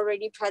that are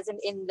already present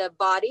in the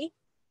body,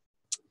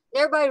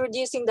 thereby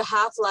reducing the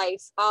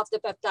half-life of the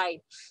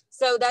peptide.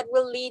 So that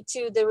will lead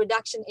to the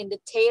reduction in the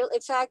tail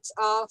effects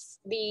of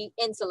the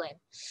insulin.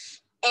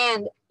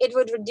 And it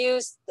would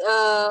reduce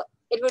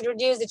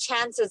the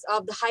chances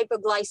of the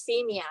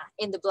hypoglycemia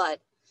in the blood.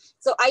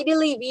 So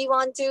ideally, we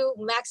want to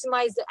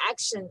maximize the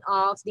action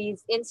of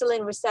these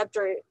insulin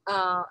receptor,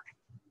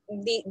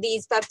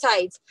 these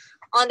peptides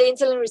on the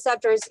insulin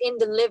receptors in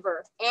the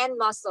liver and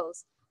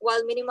muscles,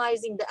 while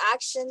minimizing the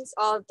actions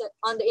on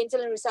the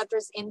insulin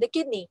receptors in the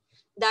kidney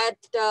that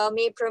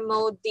may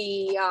promote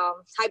the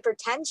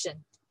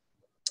hypertension.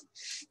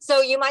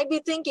 So you might be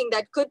thinking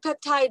that could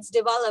peptides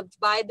developed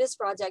by this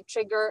project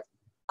trigger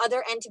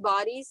other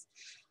antibodies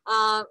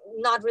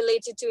not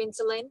related to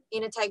insulin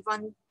in a type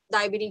 1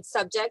 diabetes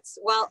subjects?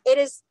 Well, it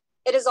is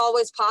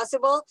always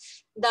possible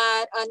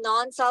that a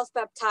non-self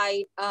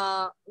peptide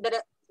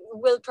that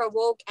will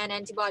provoke an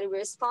antibody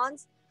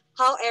response.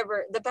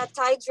 However, the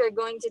peptides we're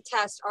going to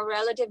test are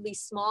relatively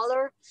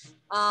smaller,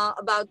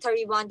 about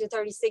 31 to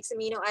 36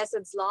 amino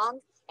acids long,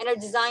 and are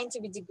designed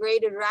to be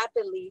degraded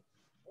rapidly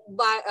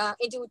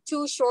into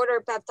 2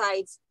 shorter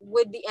peptides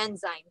with the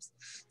enzymes.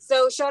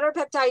 So shorter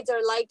peptides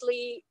are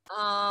likely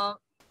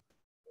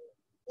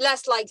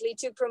less likely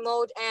to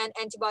promote an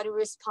antibody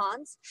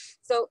response.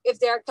 So if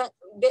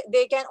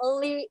they can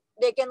only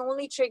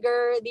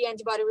trigger the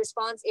antibody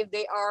response if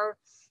they are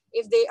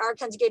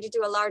conjugated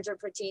to a larger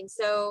protein.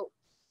 So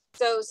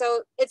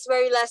it's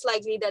very less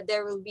likely that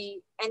there will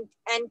be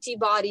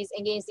antibodies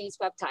against these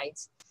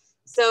peptides.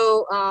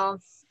 So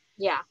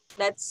yeah,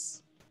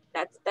 that's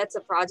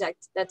a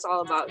project. That's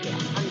all about. Yeah,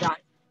 I'm done.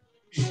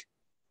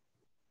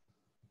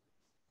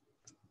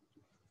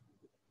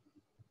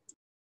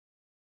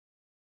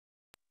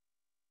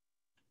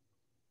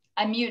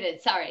 I'm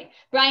muted, sorry.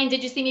 Brian,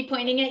 did you see me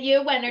pointing at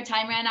you when our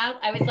time ran out?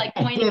 I was like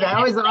pointing at him.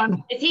 I was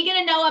on. Is he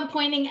gonna know I'm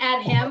pointing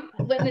at him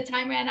when the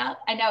time ran out?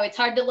 I know, it's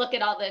hard to look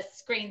at all the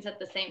screens at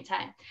the same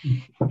time.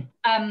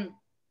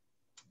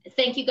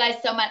 Thank you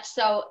guys so much.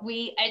 So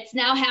it's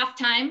now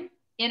halftime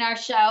in our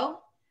show.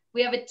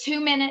 We have a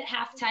 2-minute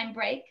halftime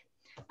break.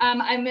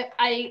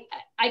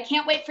 I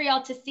can't wait for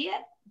y'all to see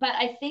it, but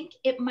I think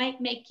it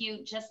might make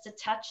you just a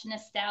touch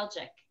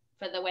nostalgic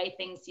for the way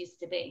things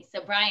used to be.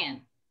 So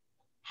Brian,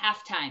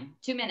 halftime,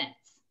 2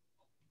 minutes.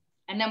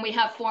 And then we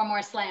have 4 more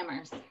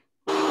slammers. And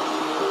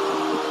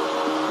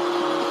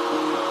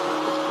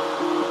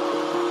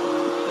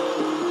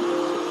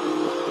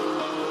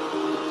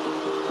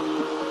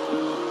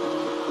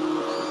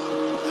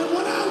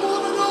what I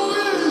want to know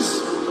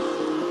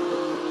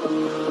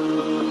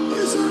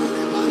is there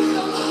anybody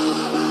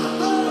alive out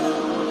there?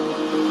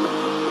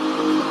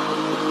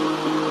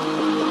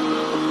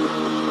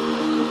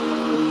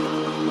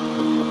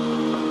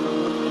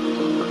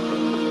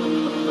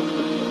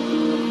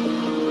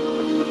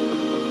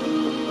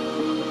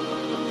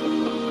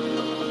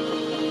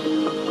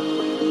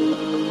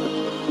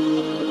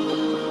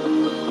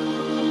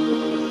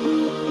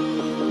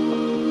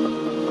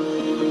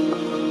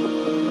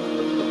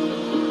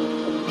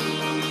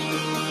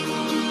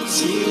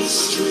 Tears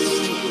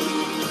stream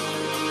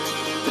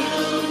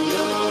down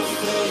your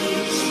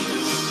face.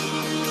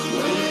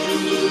 When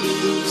you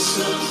lose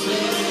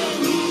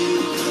something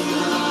you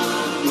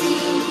cannot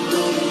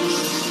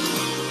replace.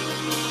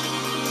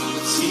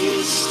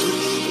 Tears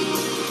stream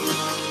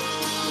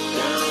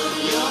down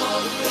your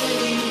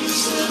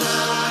face, and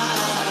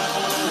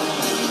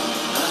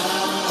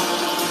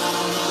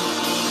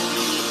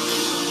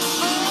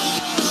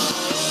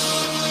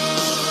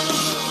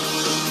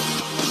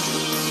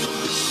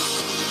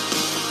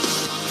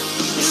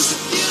it's a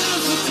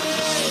beautiful day.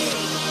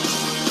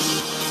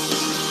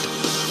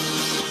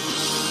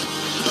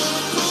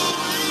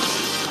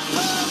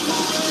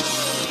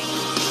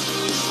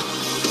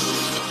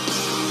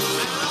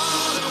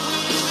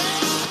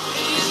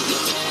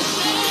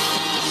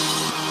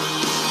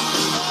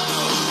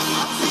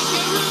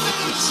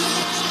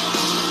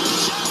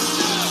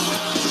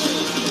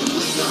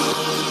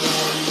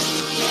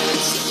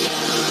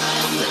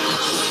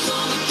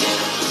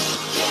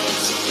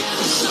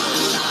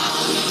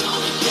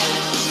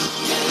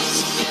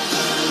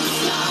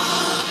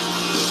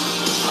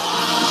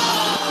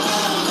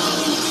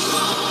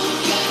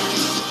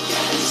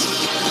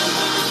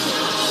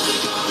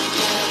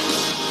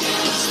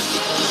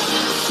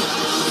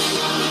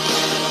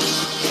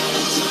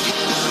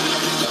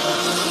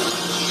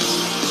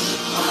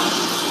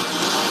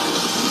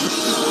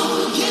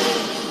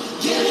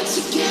 Get it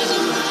together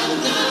right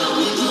now.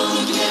 We're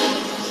gonna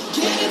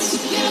get it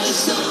together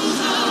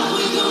somehow.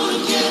 We're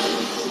gonna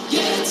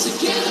get it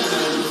together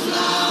and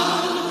fly.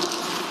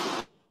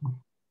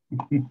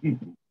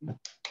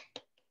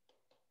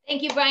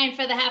 Thank you, Brian,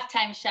 for the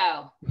halftime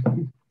show.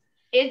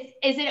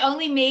 Is it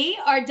only me,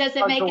 or does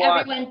it make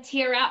everyone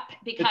tear up?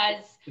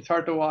 Because it's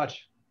hard to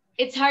watch.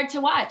 It's hard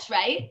to watch,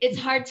 right? It's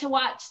hard to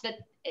watch.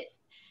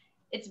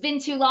 It's been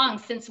too long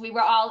since we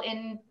were all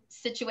in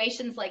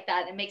situations like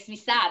that. It makes me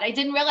sad. I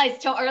didn't realize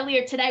till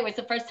earlier today was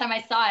the first time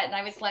I saw it, and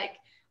I was like,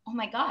 oh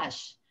my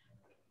gosh.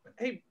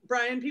 Hey,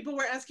 Brian, people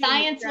were asking.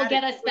 Science will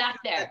get us back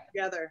there.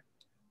 Together.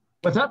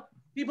 What's up?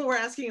 People were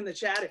asking in the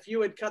chat if you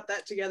would cut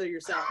that together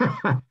yourself.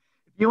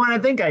 You want to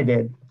think I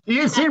did?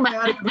 You've seen my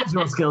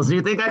audiovisual skills. Do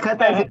you think I cut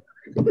that?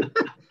 No,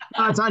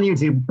 it's on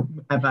YouTube.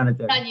 I found it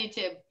there. It's on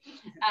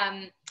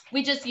YouTube.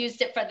 We just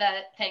used it for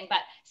the thing, but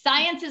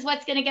science is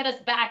what's going to get us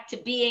back to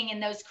being in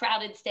those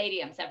crowded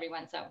stadiums,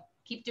 everyone. So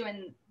keep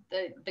doing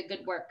the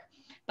good work.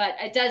 But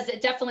it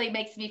definitely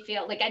makes me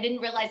feel like I didn't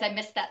realize I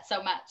missed that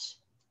so much,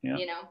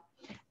 you know?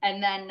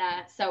 And then,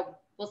 so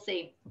we'll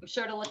see. I'm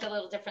sure it'll look a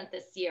little different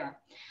this year.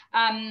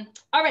 All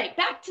right,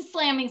 back to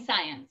slamming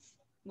science.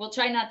 We'll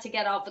try not to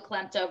get all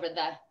verklempt over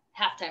the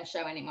halftime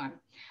show anymore.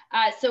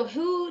 So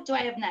who do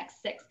I have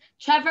next? 6.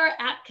 Trevor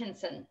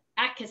Atkinson.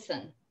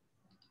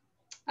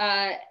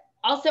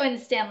 Also in the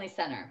Stanley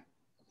Center.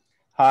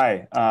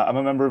 Hi, I'm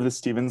a member of the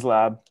Stevens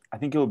Lab. I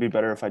think it will be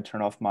better if I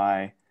turn off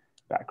my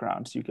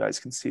background so you guys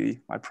can see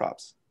my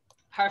props.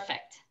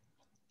 Perfect.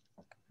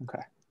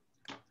 Okay.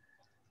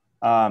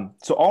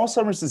 So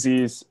Alzheimer's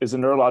disease is a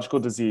neurological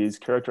disease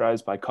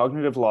characterized by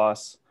cognitive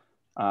loss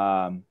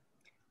and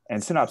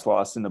synapse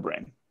loss in the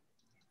brain.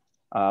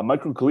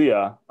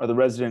 Microglia are the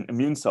resident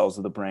immune cells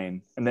of the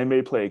brain, and they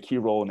may play a key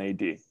role in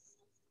AD.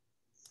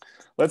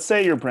 Let's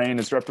say your brain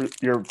is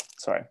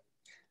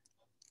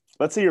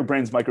let's say your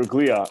brain's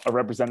microglia are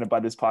represented by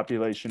this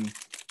population,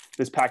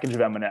 this package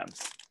of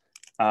M&Ms.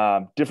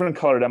 Different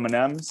colored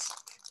M&Ms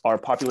are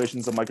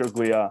populations of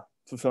microglia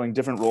fulfilling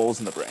different roles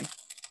in the brain.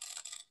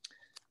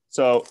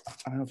 So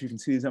I don't know if you can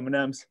see these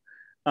M&Ms.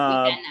 We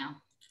can now.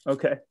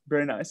 Okay,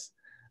 very nice.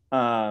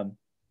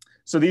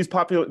 So this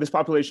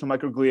population of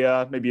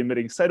microglia may be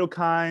emitting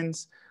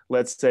cytokines.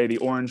 Let's say the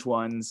orange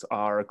ones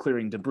are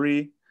clearing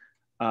debris.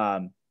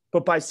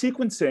 But by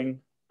sequencing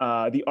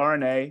the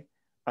RNA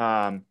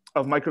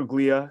of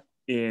microglia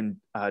in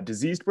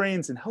diseased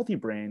brains and healthy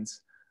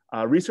brains,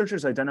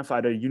 researchers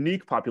identified a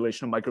unique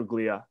population of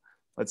microglia,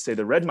 let's say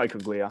the red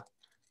microglia,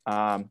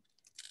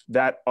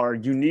 that are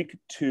unique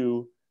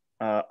to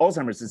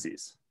Alzheimer's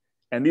disease.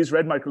 And these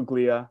red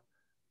microglia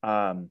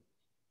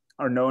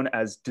are known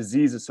as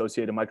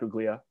disease-associated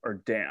microglia, or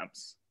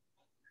DAMs.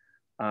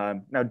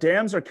 Now,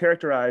 DAMs are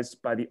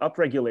characterized by the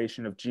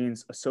upregulation of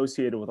genes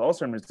associated with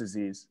Alzheimer's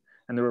disease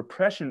and the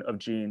repression of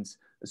genes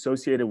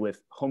associated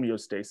with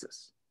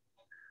homeostasis.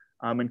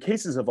 In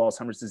cases of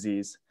Alzheimer's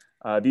disease,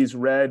 these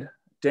red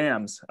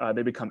DAMs,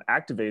 they become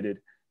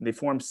activated and they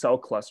form cell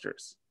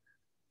clusters.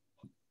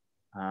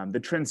 The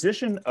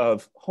transition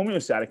of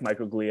homeostatic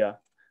microglia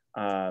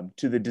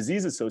to the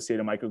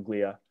disease-associated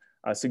microglia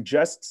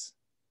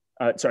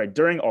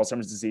during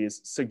Alzheimer's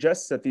disease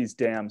suggests that these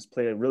DAMs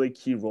play a really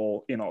key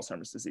role in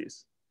Alzheimer's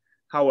disease.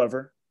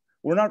 However,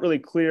 we're not really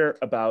clear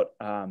about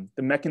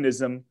the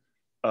mechanism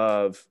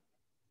of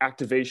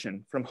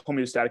activation from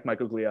homeostatic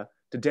microglia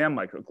to DAM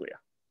microglia.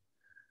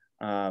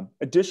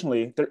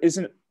 Additionally, there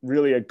isn't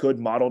really a good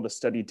model to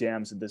study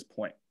DAMs at this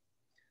point.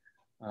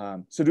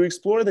 So to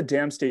explore the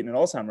DAM state in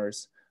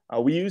Alzheimer's,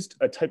 we used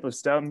a type of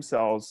stem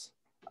cells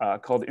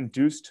called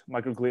induced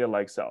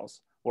microglia-like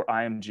cells, or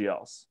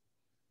IMGLs.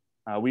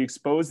 We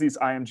expose these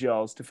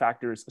IMGLs to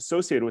factors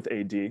associated with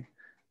AD,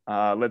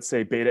 let's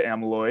say beta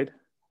amyloid,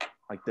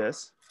 like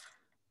this,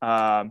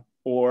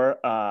 or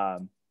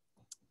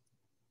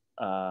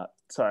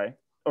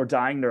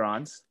dying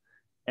neurons.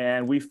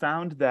 And we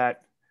found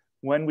that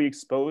when we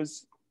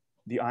expose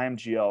the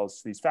IMGLs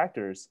to these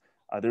factors,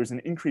 there's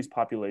an increased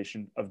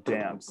population of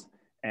dams,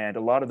 and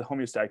a lot of the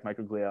homeostatic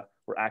microglia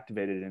were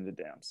activated in the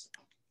dams.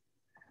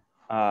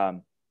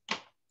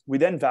 We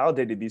then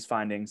validated these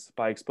findings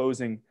by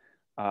exposing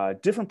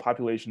different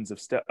populations of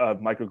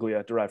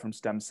microglia derived from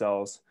stem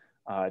cells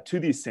to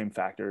these same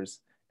factors,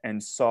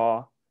 and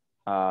saw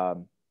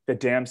the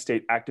dam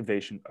state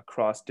activation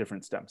across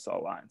different stem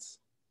cell lines.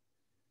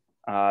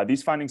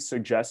 These findings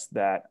suggest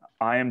that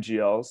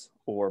IMGLs,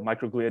 or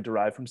microglia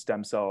derived from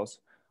stem cells,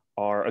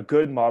 are a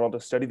good model to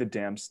study the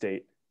dam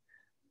state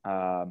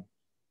and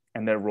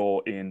their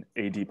role in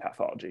AD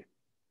pathology.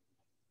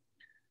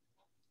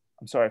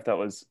 I'm sorry if that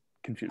was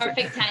confusing.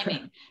 Perfect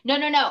timing. No.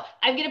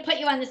 I'm going to put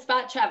you on the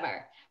spot,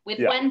 Trevor, with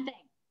one thing.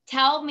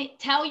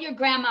 Tell your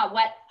grandma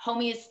what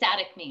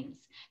homeostatic means,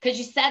 because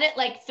you said it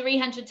like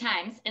 300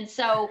 times. And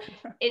so,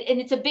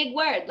 it's a big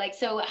word. Like,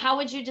 so how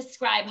would you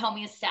describe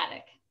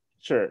homeostatic?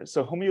 Sure.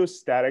 So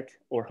homeostatic,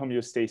 or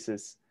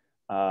homeostasis,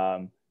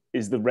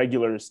 is the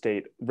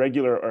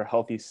regular or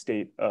healthy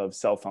state of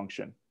cell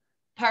function.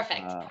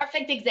 Perfect.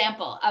 Perfect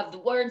example of the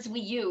words we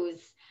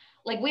use.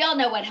 Like, we all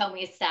know what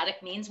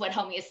homeostatic means, what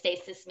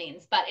homeostasis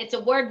means, but it's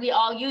a word we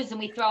all use and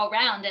we throw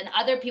around, and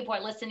other people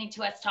are listening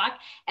to us talk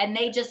and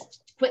they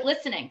just quit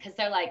listening because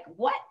they're like,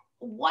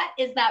 what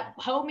is that?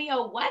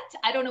 Homeo what?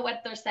 I don't know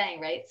what they're saying,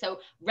 right? So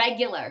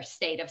regular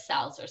state of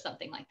cells or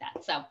something like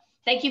that. So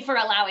thank you for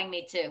allowing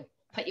me to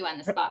put you on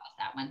the spot with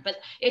that one. But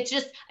it's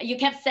just, you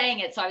kept saying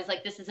it. So I was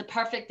like, this is a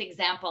perfect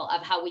example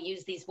of how we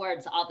use these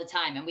words all the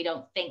time, and we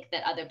don't think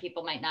that other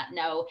people might not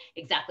know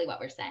exactly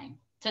what we're saying.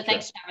 So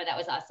thanks, Trevor. That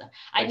was awesome.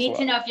 I need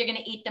to know if you're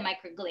going to eat the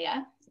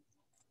microglia.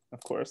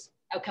 Of course.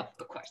 Okay,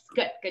 of course.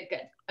 Good.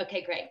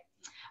 Okay, great.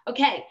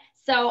 Okay,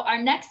 so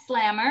our next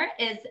slammer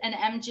is an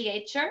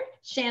MGHer,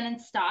 Shannon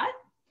Stott.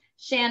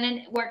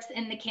 Shannon works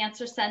in the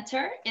Cancer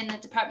Center in the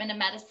Department of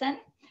Medicine.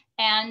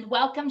 And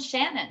welcome,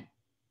 Shannon.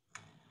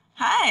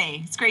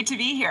 Hi, it's great to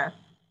be here.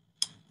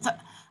 So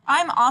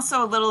I'm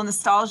also a little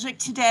nostalgic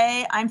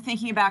today. I'm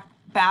thinking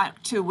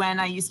back to when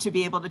I used to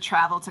be able to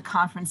travel to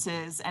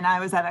conferences, and I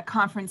was at a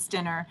conference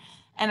dinner,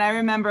 and I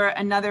remember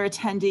another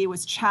attendee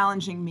was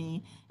challenging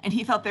me, and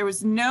he felt there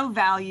was no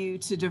value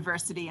to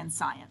diversity in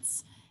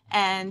science.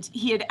 And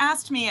he had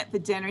asked me at the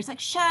dinner, he's like,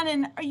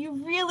 Shannon, are you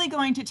really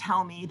going to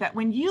tell me that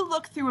when you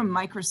look through a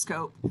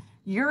microscope,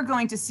 you're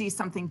going to see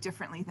something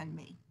differently than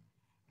me?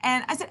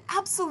 And I said,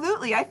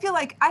 absolutely. I feel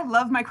like I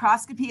love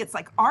microscopy. It's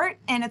like art,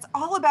 and it's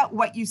all about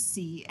what you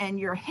see and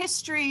your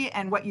history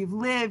and what you've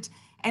lived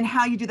and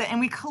how you do that. And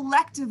we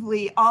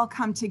collectively all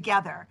come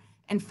together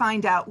and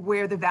find out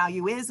where the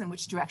value is and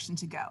which direction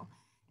to go.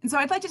 And so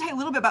I'd like to tell you a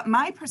little bit about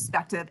my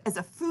perspective as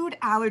a food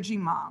allergy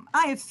mom.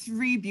 I have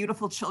 3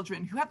 beautiful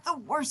children who have the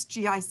worst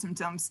GI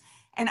symptoms,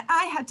 and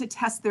I had to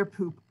test their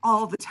poop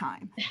all the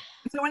time.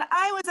 So when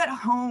I was at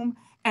home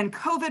and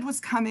COVID was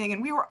coming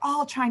and we were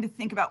all trying to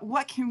think about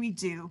what can we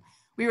do,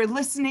 we were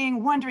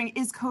listening, wondering,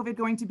 is COVID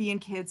going to be in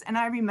kids? And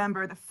I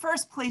remember the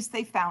first place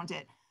they found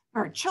it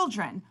for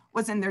children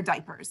was in their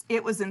diapers.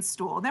 It was in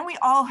stool. Then we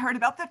all heard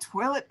about the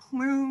toilet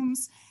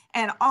plumes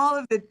and all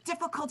of the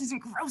difficulties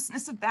and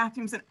grossness of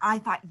bathrooms. And I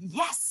thought,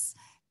 yes,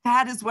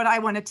 that is what I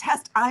want to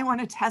test. I want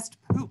to test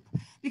poop.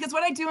 Because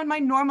what I do in my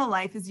normal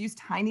life is use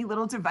tiny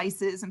little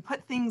devices and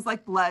put things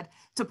like blood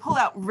to pull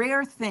out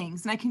rare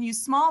things. And I can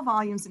use small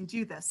volumes and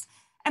do this.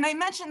 And I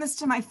mentioned this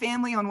to my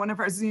family on one of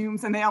our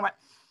Zooms, and they all went,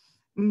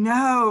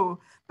 no.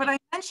 But I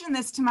mentioned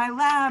this to my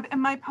lab,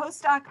 and my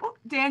postdoc,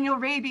 Daniel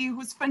Raby, who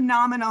was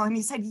phenomenal, and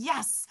he said,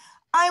 yes,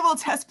 I will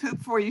test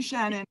poop for you,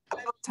 Shannon. I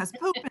will test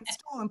poop and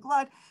stool and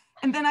blood.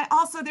 And then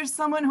there's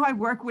someone who I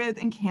work with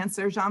in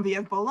cancer,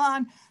 Genevieve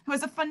Bolan, who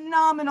is a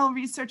phenomenal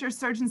researcher,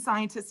 surgeon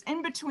scientist.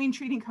 In between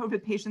treating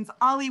COVID patients,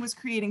 Ali was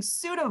creating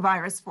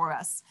pseudovirus for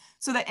us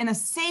so that in a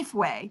safe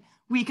way,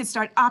 we could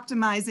start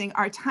optimizing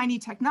our tiny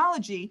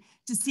technology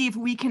to see if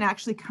we can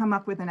actually come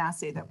up with an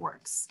assay that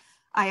works.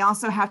 I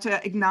also have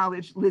to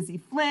acknowledge Lizzie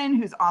Flynn,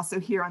 who's also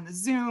here on the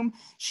Zoom.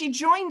 She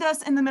joined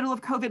us in the middle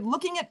of COVID,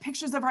 looking at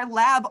pictures of our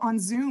lab on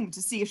Zoom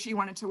to see if she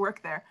wanted to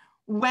work there.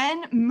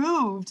 When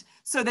moved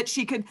so that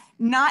she could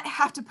not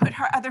have to put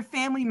her other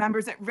family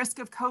members at risk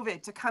of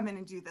COVID to come in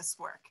and do this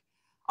work.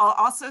 I'll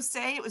also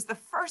say it was the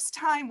first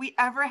time we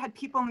ever had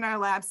people in our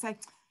lab say,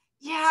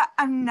 yeah,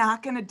 I'm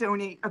not going to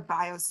donate a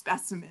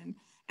biospecimen.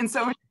 And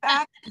so in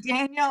fact,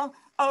 Daniel,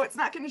 it's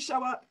not going to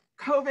show up.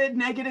 COVID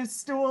negative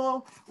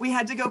stool. We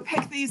had to go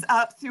pick these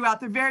up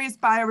throughout the various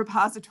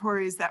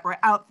biorepositories that were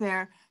out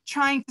there,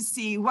 trying to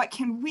see what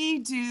can we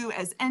do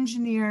as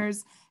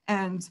engineers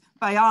and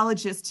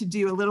biologists to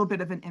do a little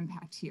bit of an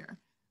impact here.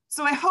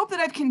 So I hope that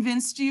I've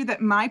convinced you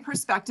that my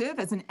perspective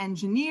as an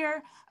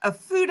engineer, a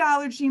food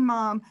allergy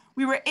mom,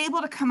 we were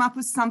able to come up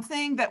with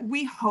something that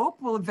we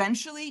hope will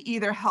eventually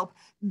either help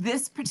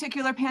this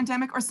particular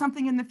pandemic or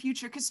something in the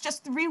future. Because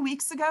just 3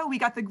 weeks ago, we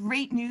got the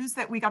great news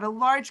that we got a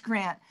large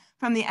grant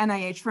from the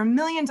NIH for $1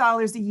 million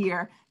a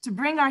year to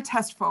bring our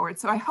test forward.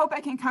 So I hope I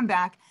can come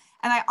back.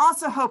 And I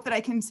also hope that I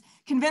can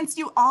convince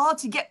you all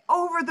to get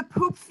over the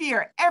poop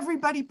fear.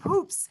 Everybody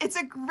poops. It's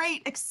a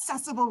great,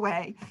 accessible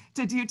way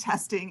to do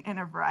testing in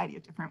a variety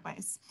of different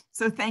ways.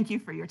 So thank you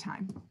for your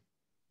time.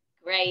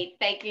 Great.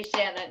 Thank you,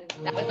 Shannon.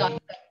 That was awesome.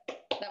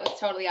 That was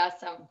totally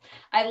awesome.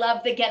 I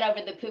love the get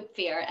over the poop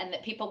fear and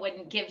that people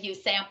wouldn't give you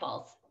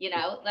samples. You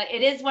know, like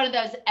it is one of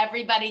those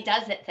everybody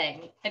does it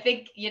thing. I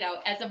think, you know,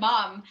 as a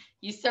mom,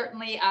 you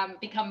certainly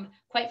become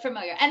quite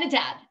familiar, and a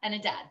dad,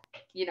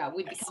 you know,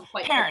 we become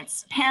quite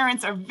parents.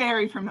 Parents are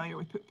very familiar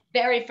with poop.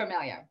 Very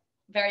familiar.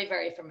 Very,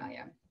 very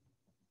familiar.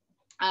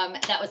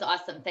 That was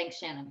awesome. Thanks,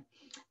 Shannon.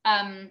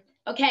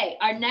 Okay,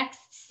 our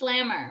next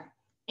slammer,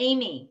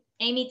 Amy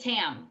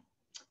Tam,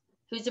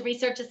 who's a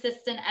research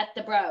assistant at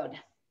the Broad.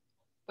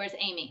 Where's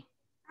Amy?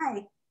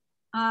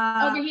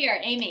 Hi. Over here,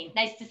 Amy.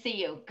 Nice to see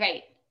you.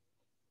 Great.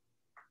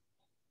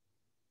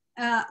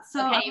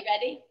 So okay, you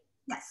ready?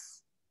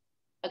 Yes.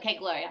 Okay,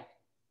 Gloria.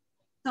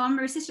 So I'm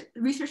a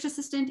research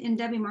assistant in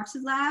Debbie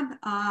Marx's lab,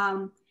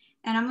 and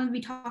I'm going to be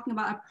talking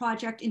about a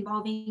project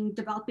involving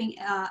developing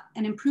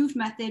an improved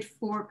method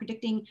for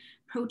predicting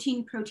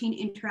protein-protein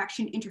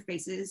interaction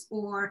interfaces,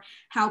 or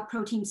how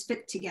proteins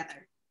fit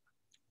together.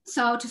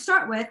 So to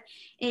start with,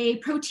 a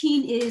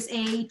protein is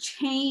a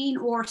chain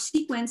or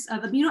sequence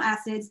of amino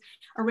acids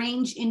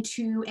arranged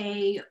into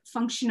a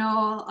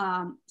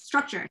functional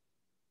structure.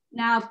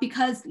 Now,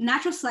 because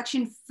natural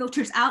selection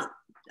filters out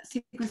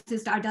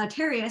sequences that are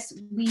deleterious,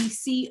 we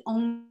see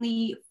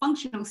only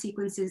functional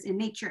sequences in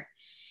nature.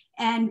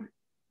 And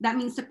that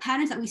means the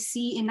patterns that we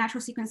see in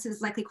natural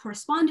sequences likely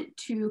correspond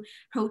to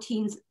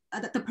proteins,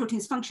 the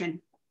protein's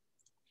function.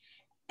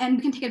 And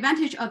we can take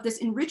advantage of this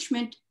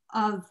enrichment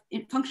of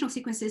functional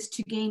sequences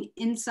to gain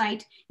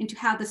insight into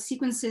how the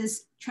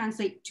sequences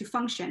translate to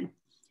function.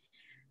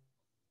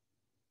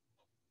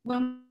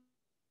 When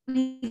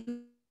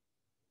we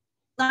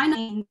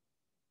line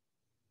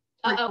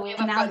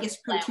analogous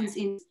proteins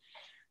in,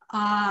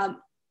 go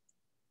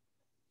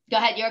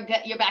ahead,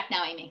 you're back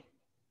now, Amy.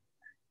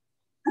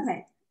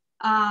 Okay,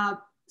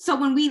 so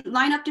when we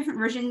line up different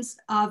versions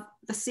of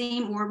the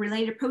same or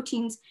related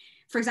proteins,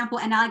 for example,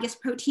 analogous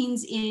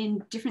proteins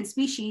in different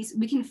species,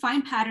 we can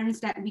find patterns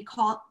that we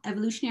call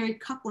evolutionary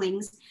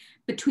couplings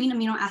between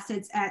amino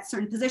acids at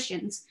certain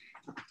positions.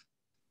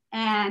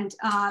 And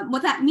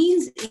what that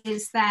means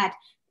is that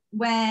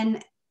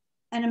when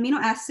an amino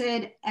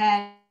acid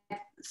at,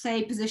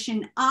 say,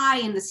 position I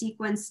in the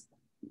sequence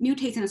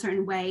mutates in a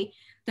certain way,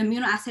 the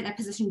amino acid at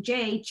position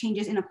J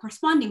changes in a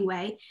corresponding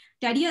way.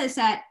 The idea is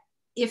that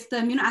if the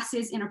amino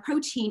acids in a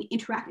protein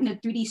interact in a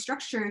 3D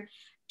structure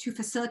to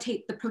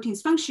facilitate the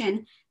protein's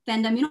function,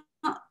 then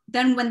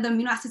when the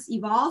amino acids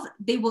evolve,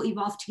 they will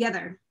evolve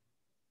together.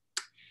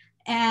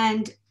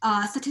 And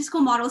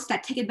statistical models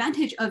that take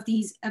advantage of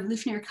these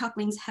evolutionary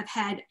couplings have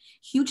had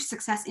huge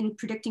success in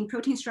predicting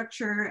protein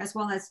structure as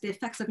well as the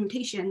effects of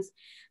mutations.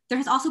 There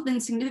has also been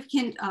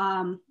significant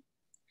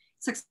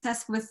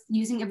success with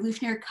using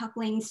evolutionary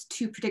couplings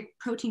to predict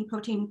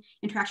protein-protein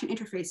interaction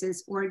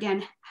interfaces, or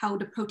again, how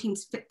the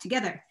proteins fit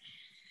together.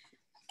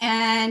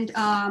 And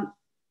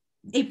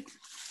a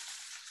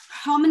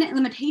prominent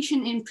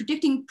limitation in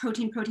predicting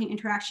protein-protein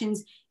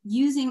interactions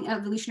using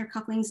evolutionary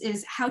couplings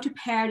is how to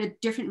pair the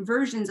different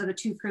versions of the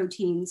two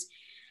proteins.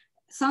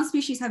 Some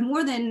species have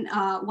more than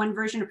one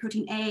version of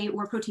protein A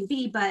or protein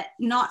B, but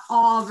not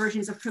all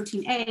versions of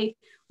protein A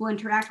will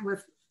interact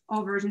with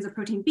all versions of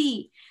protein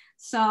B.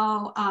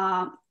 So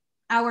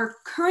our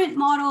current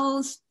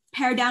models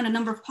pare down a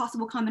number of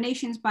possible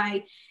combinations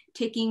by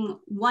taking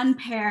one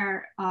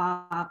pair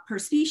per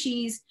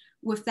species,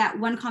 with that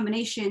one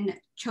combination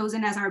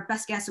chosen as our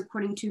best guess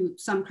according to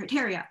some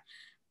criteria.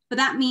 But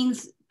that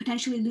means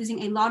potentially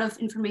losing a lot of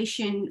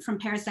information from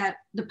pairs that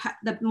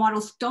the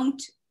models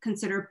don't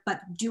consider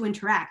but do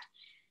interact.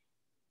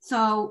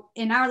 So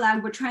in our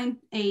lab, we're trying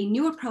a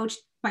new approach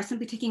by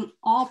simply taking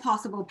all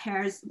possible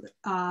pairs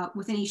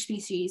within each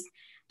species.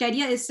 The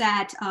idea is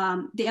that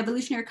the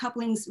evolutionary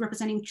couplings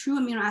representing true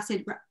amino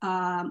acid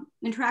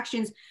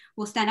interactions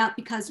will stand out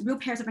because real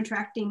pairs of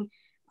interacting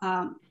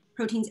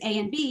proteins A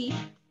and B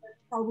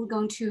are probably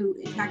going to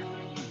interact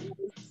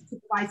to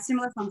provide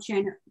similar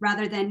function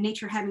rather than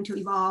nature having to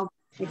evolve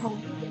a whole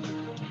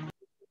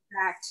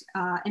interact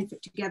and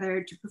fit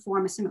together to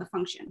perform a similar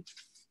function.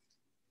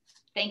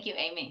 Thank you,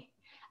 Amy.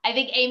 I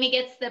think Amy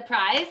gets the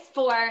prize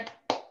for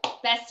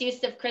best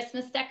use of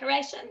Christmas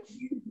decorations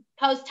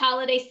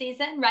post-holiday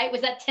season, right?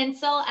 Was that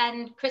tinsel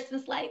and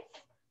Christmas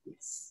lights?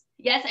 Yes.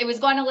 Yes, it was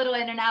going a little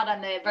in and out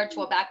on the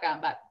virtual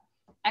background, but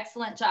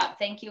excellent job.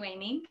 Thank you,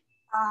 Amy.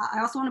 I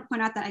also want to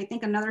point out that I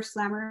think another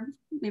slammer,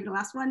 maybe the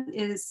last one,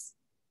 is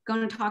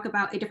going to talk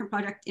about a different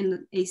project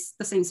in the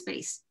same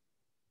space.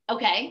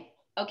 Okay,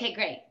 okay,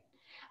 great.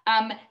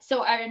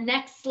 So our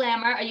next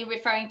slammer, are you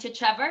referring to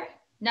Trevor?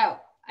 No,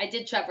 I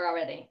did Trevor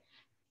already.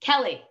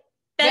 Kelly,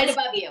 right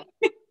above you.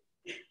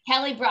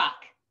 Kelly Brock,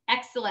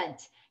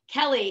 excellent.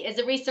 Kelly is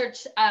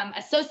a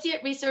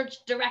associate research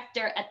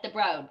director at the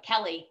Broad.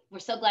 Kelly, we're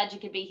so glad you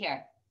could be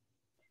here.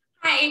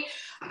 Hi.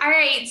 All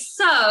right.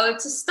 So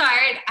to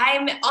start,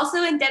 I'm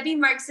also in Debbie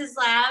Marks's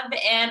lab,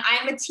 and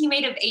I'm a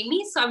teammate of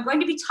Amy. So I'm going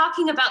to be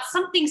talking about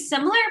something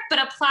similar, but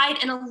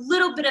applied in a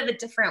little bit of a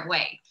different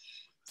way.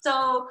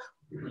 So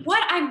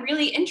what I'm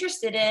really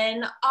interested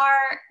in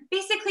are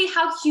basically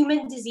how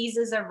human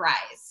diseases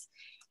arise.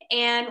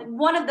 And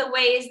one of the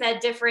ways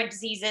that different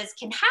diseases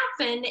can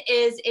happen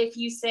is if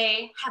you,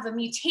 say, have a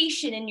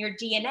mutation in your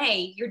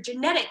DNA, your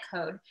genetic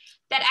code,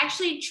 that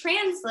actually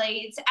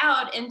translates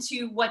out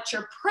into what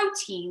your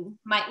protein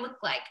might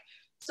look like.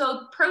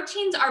 So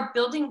proteins are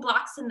building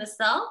blocks in the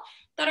cell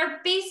that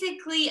are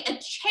basically a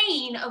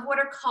chain of what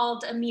are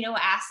called amino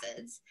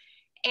acids.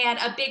 And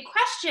a big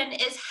question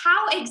is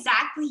how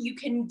exactly you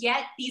can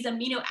get these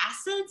amino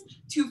acids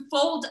to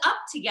fold up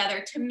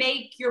together to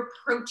make your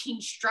protein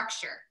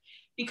structure,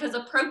 because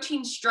a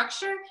protein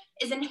structure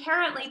is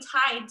inherently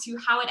tied to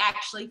how it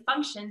actually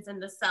functions in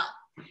the cell.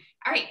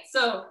 All right,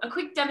 so a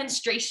quick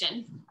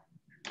demonstration.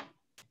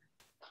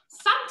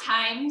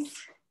 Sometimes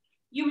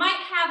you might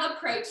have a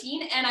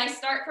protein and I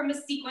start from a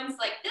sequence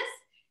like this,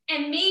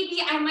 and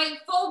maybe I might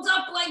fold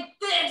up like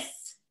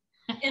this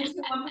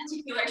into one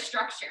particular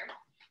structure.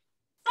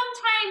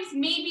 Sometimes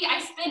maybe I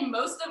spend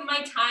most of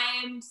my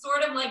time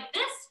sort of like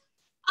this.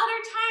 Other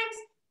times,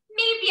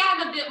 maybe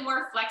I'm a bit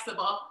more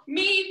flexible.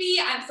 Maybe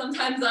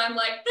sometimes I'm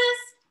like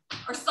this,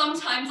 or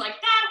sometimes like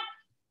that,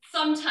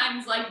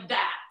 sometimes like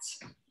that.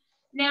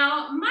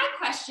 Now, my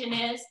question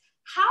is,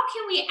 how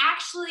can we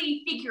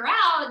actually figure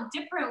out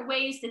different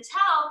ways to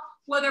tell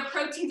whether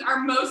proteins are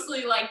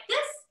mostly like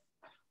this,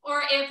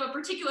 or if a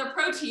particular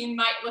protein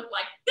might look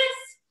like this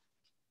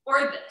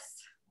or this?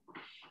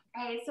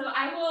 All right, so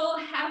I will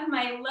have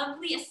my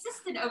lovely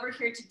assistant over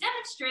here to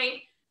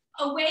demonstrate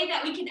a way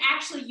that we can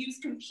actually use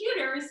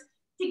computers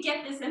to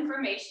get this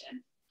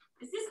information.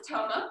 This is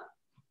Toma.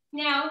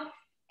 Now,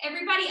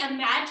 everybody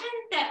imagine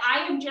that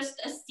I am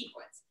just a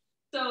sequence.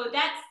 So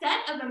that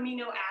set of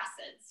amino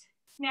acids.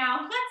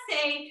 Now,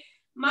 let's say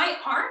my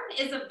arm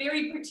is a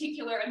very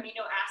particular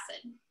amino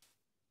acid.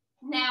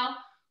 Now,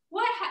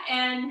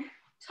 and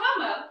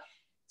Tomo,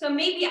 so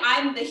maybe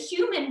I'm the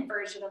human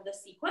version of the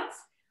sequence.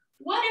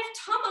 What if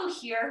Tomo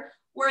here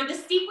were the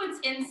sequence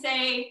in,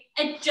 say,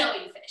 a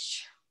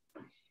jellyfish?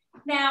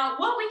 Now,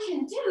 what we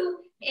can do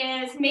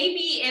is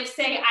maybe if,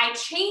 say, I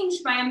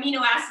change my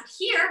amino acid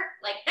here,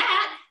 like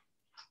that,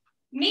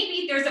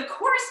 maybe there's a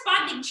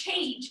corresponding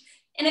change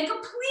in a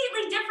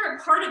completely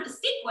different part of the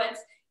sequence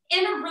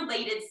in a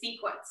related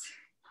sequence.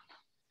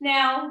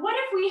 Now, what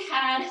if we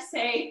had,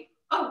 say,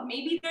 oh,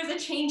 maybe there's a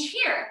change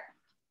here,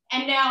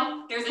 and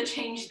now there's a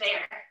change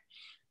there.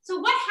 So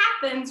what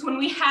happens when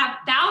we have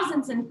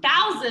thousands and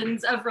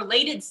thousands of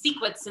related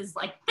sequences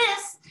like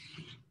this,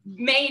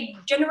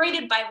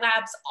 generated by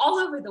labs all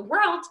over the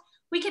world?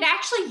 We can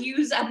actually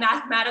use a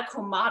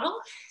mathematical model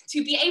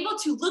to be able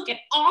to look at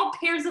all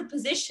pairs of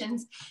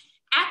positions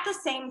at the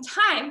same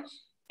time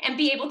and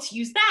be able to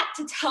use that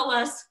to tell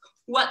us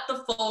what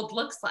the fold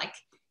looks like.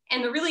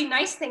 And the really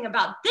nice thing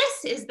about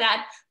this is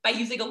that by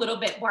using a little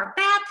bit more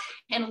math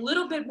and a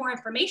little bit more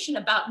information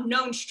about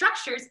known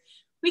structures,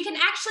 we can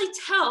actually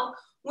tell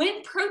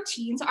when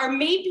proteins are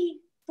maybe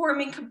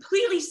forming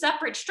completely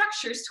separate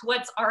structures to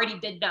what's already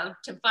been known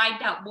to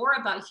find out more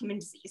about human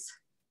disease.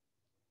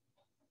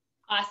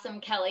 Awesome,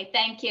 Kelly,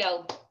 thank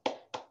you.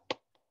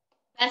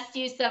 Best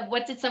use of,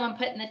 what did someone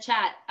put in the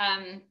chat?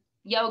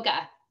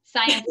 Yoga,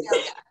 science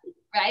yoga,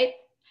 right?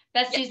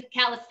 Best use of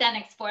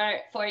calisthenics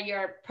for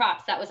your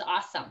props. That was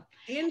awesome.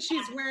 And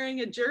she's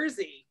wearing a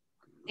jersey.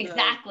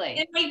 Exactly.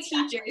 And my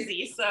tea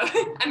jersey, so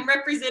I'm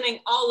representing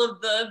all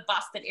of the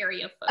Boston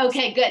area folks.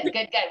 Okay, good.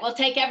 We'll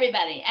take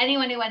everybody,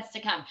 anyone who wants to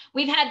come.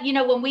 We've had,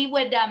 when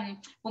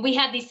we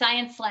had these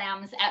science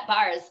slams at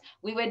bars,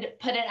 we would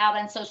put it out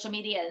on social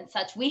media and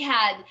such.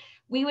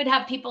 We would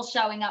have people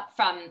showing up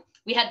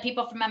we had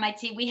people from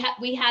MIT.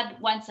 We had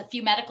once a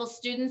few medical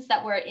students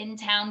that were in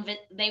town.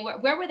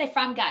 Where were they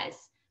from,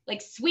 guys?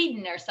 Like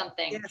Sweden or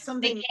something. Yeah,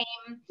 something. They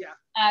came.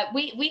 Yeah.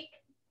 We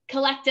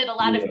collected a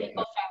lot of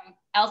people from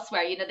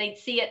elsewhere. They'd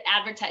see it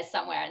advertised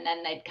somewhere and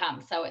then they'd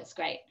come. So it's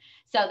great.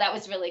 So that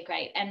was really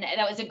great. And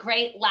that was a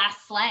great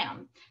last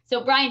slam.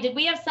 So Brian, did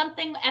we have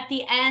something at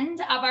the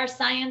end of our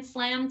science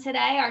slam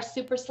today, our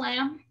super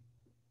slam?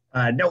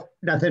 No,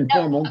 nothing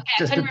formal. Okay,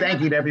 just a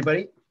thank you to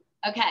everybody.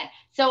 Okay,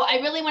 so I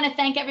really want to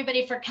thank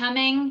everybody for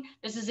coming.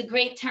 This is a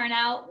great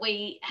turnout.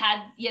 We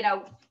had,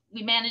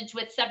 we managed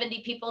with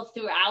 70 people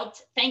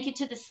throughout. Thank you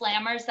to the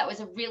slammers. That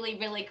was a really,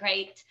 really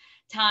great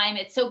time.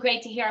 It's so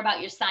great to hear about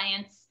your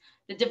science,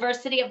 the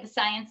diversity of the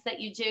science that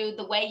you do,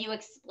 the way you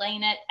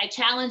explain it. I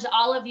challenge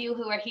all of you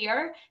who are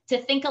here to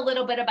think a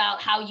little bit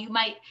about how you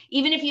might,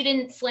 even if you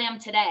didn't slam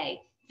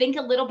today, think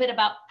a little bit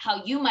about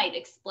how you might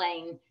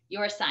explain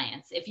your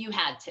science if you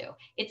had to.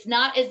 It's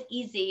not as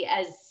easy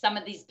as some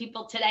of these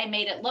people today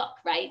made it look,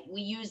 right?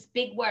 We use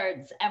big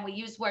words and we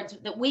use words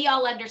that we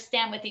all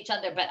understand with each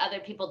other, but other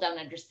people don't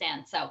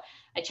understand. So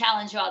I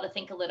challenge you all to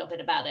think a little bit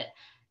about it.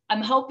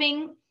 I'm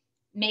hoping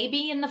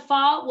maybe in the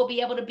fall we'll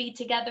be able to be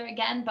together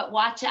again, but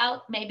watch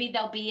out. Maybe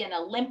there'll be an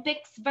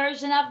Olympics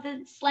version of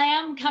the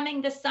Slam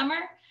coming this summer,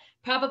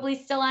 probably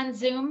still on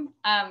Zoom.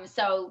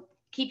 So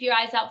keep your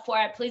eyes out for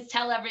it. Please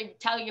tell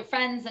your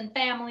friends and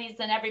families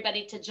and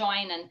everybody to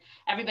join, and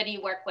everybody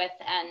you work with.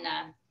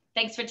 And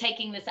thanks for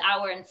taking this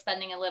hour and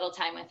spending a little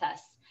time with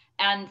us.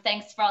 And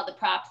thanks for all the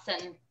props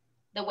and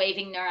the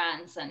waving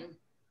neurons and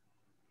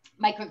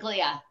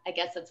microglia. I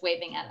guess it's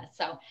waving at us.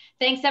 So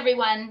thanks,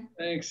 everyone.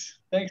 Thanks.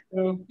 Thanks,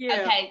 Sue.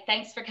 Okay,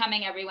 thanks for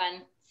coming,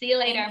 everyone. See you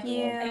later. Thank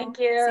you. Thank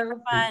you.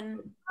 Super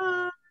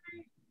fun.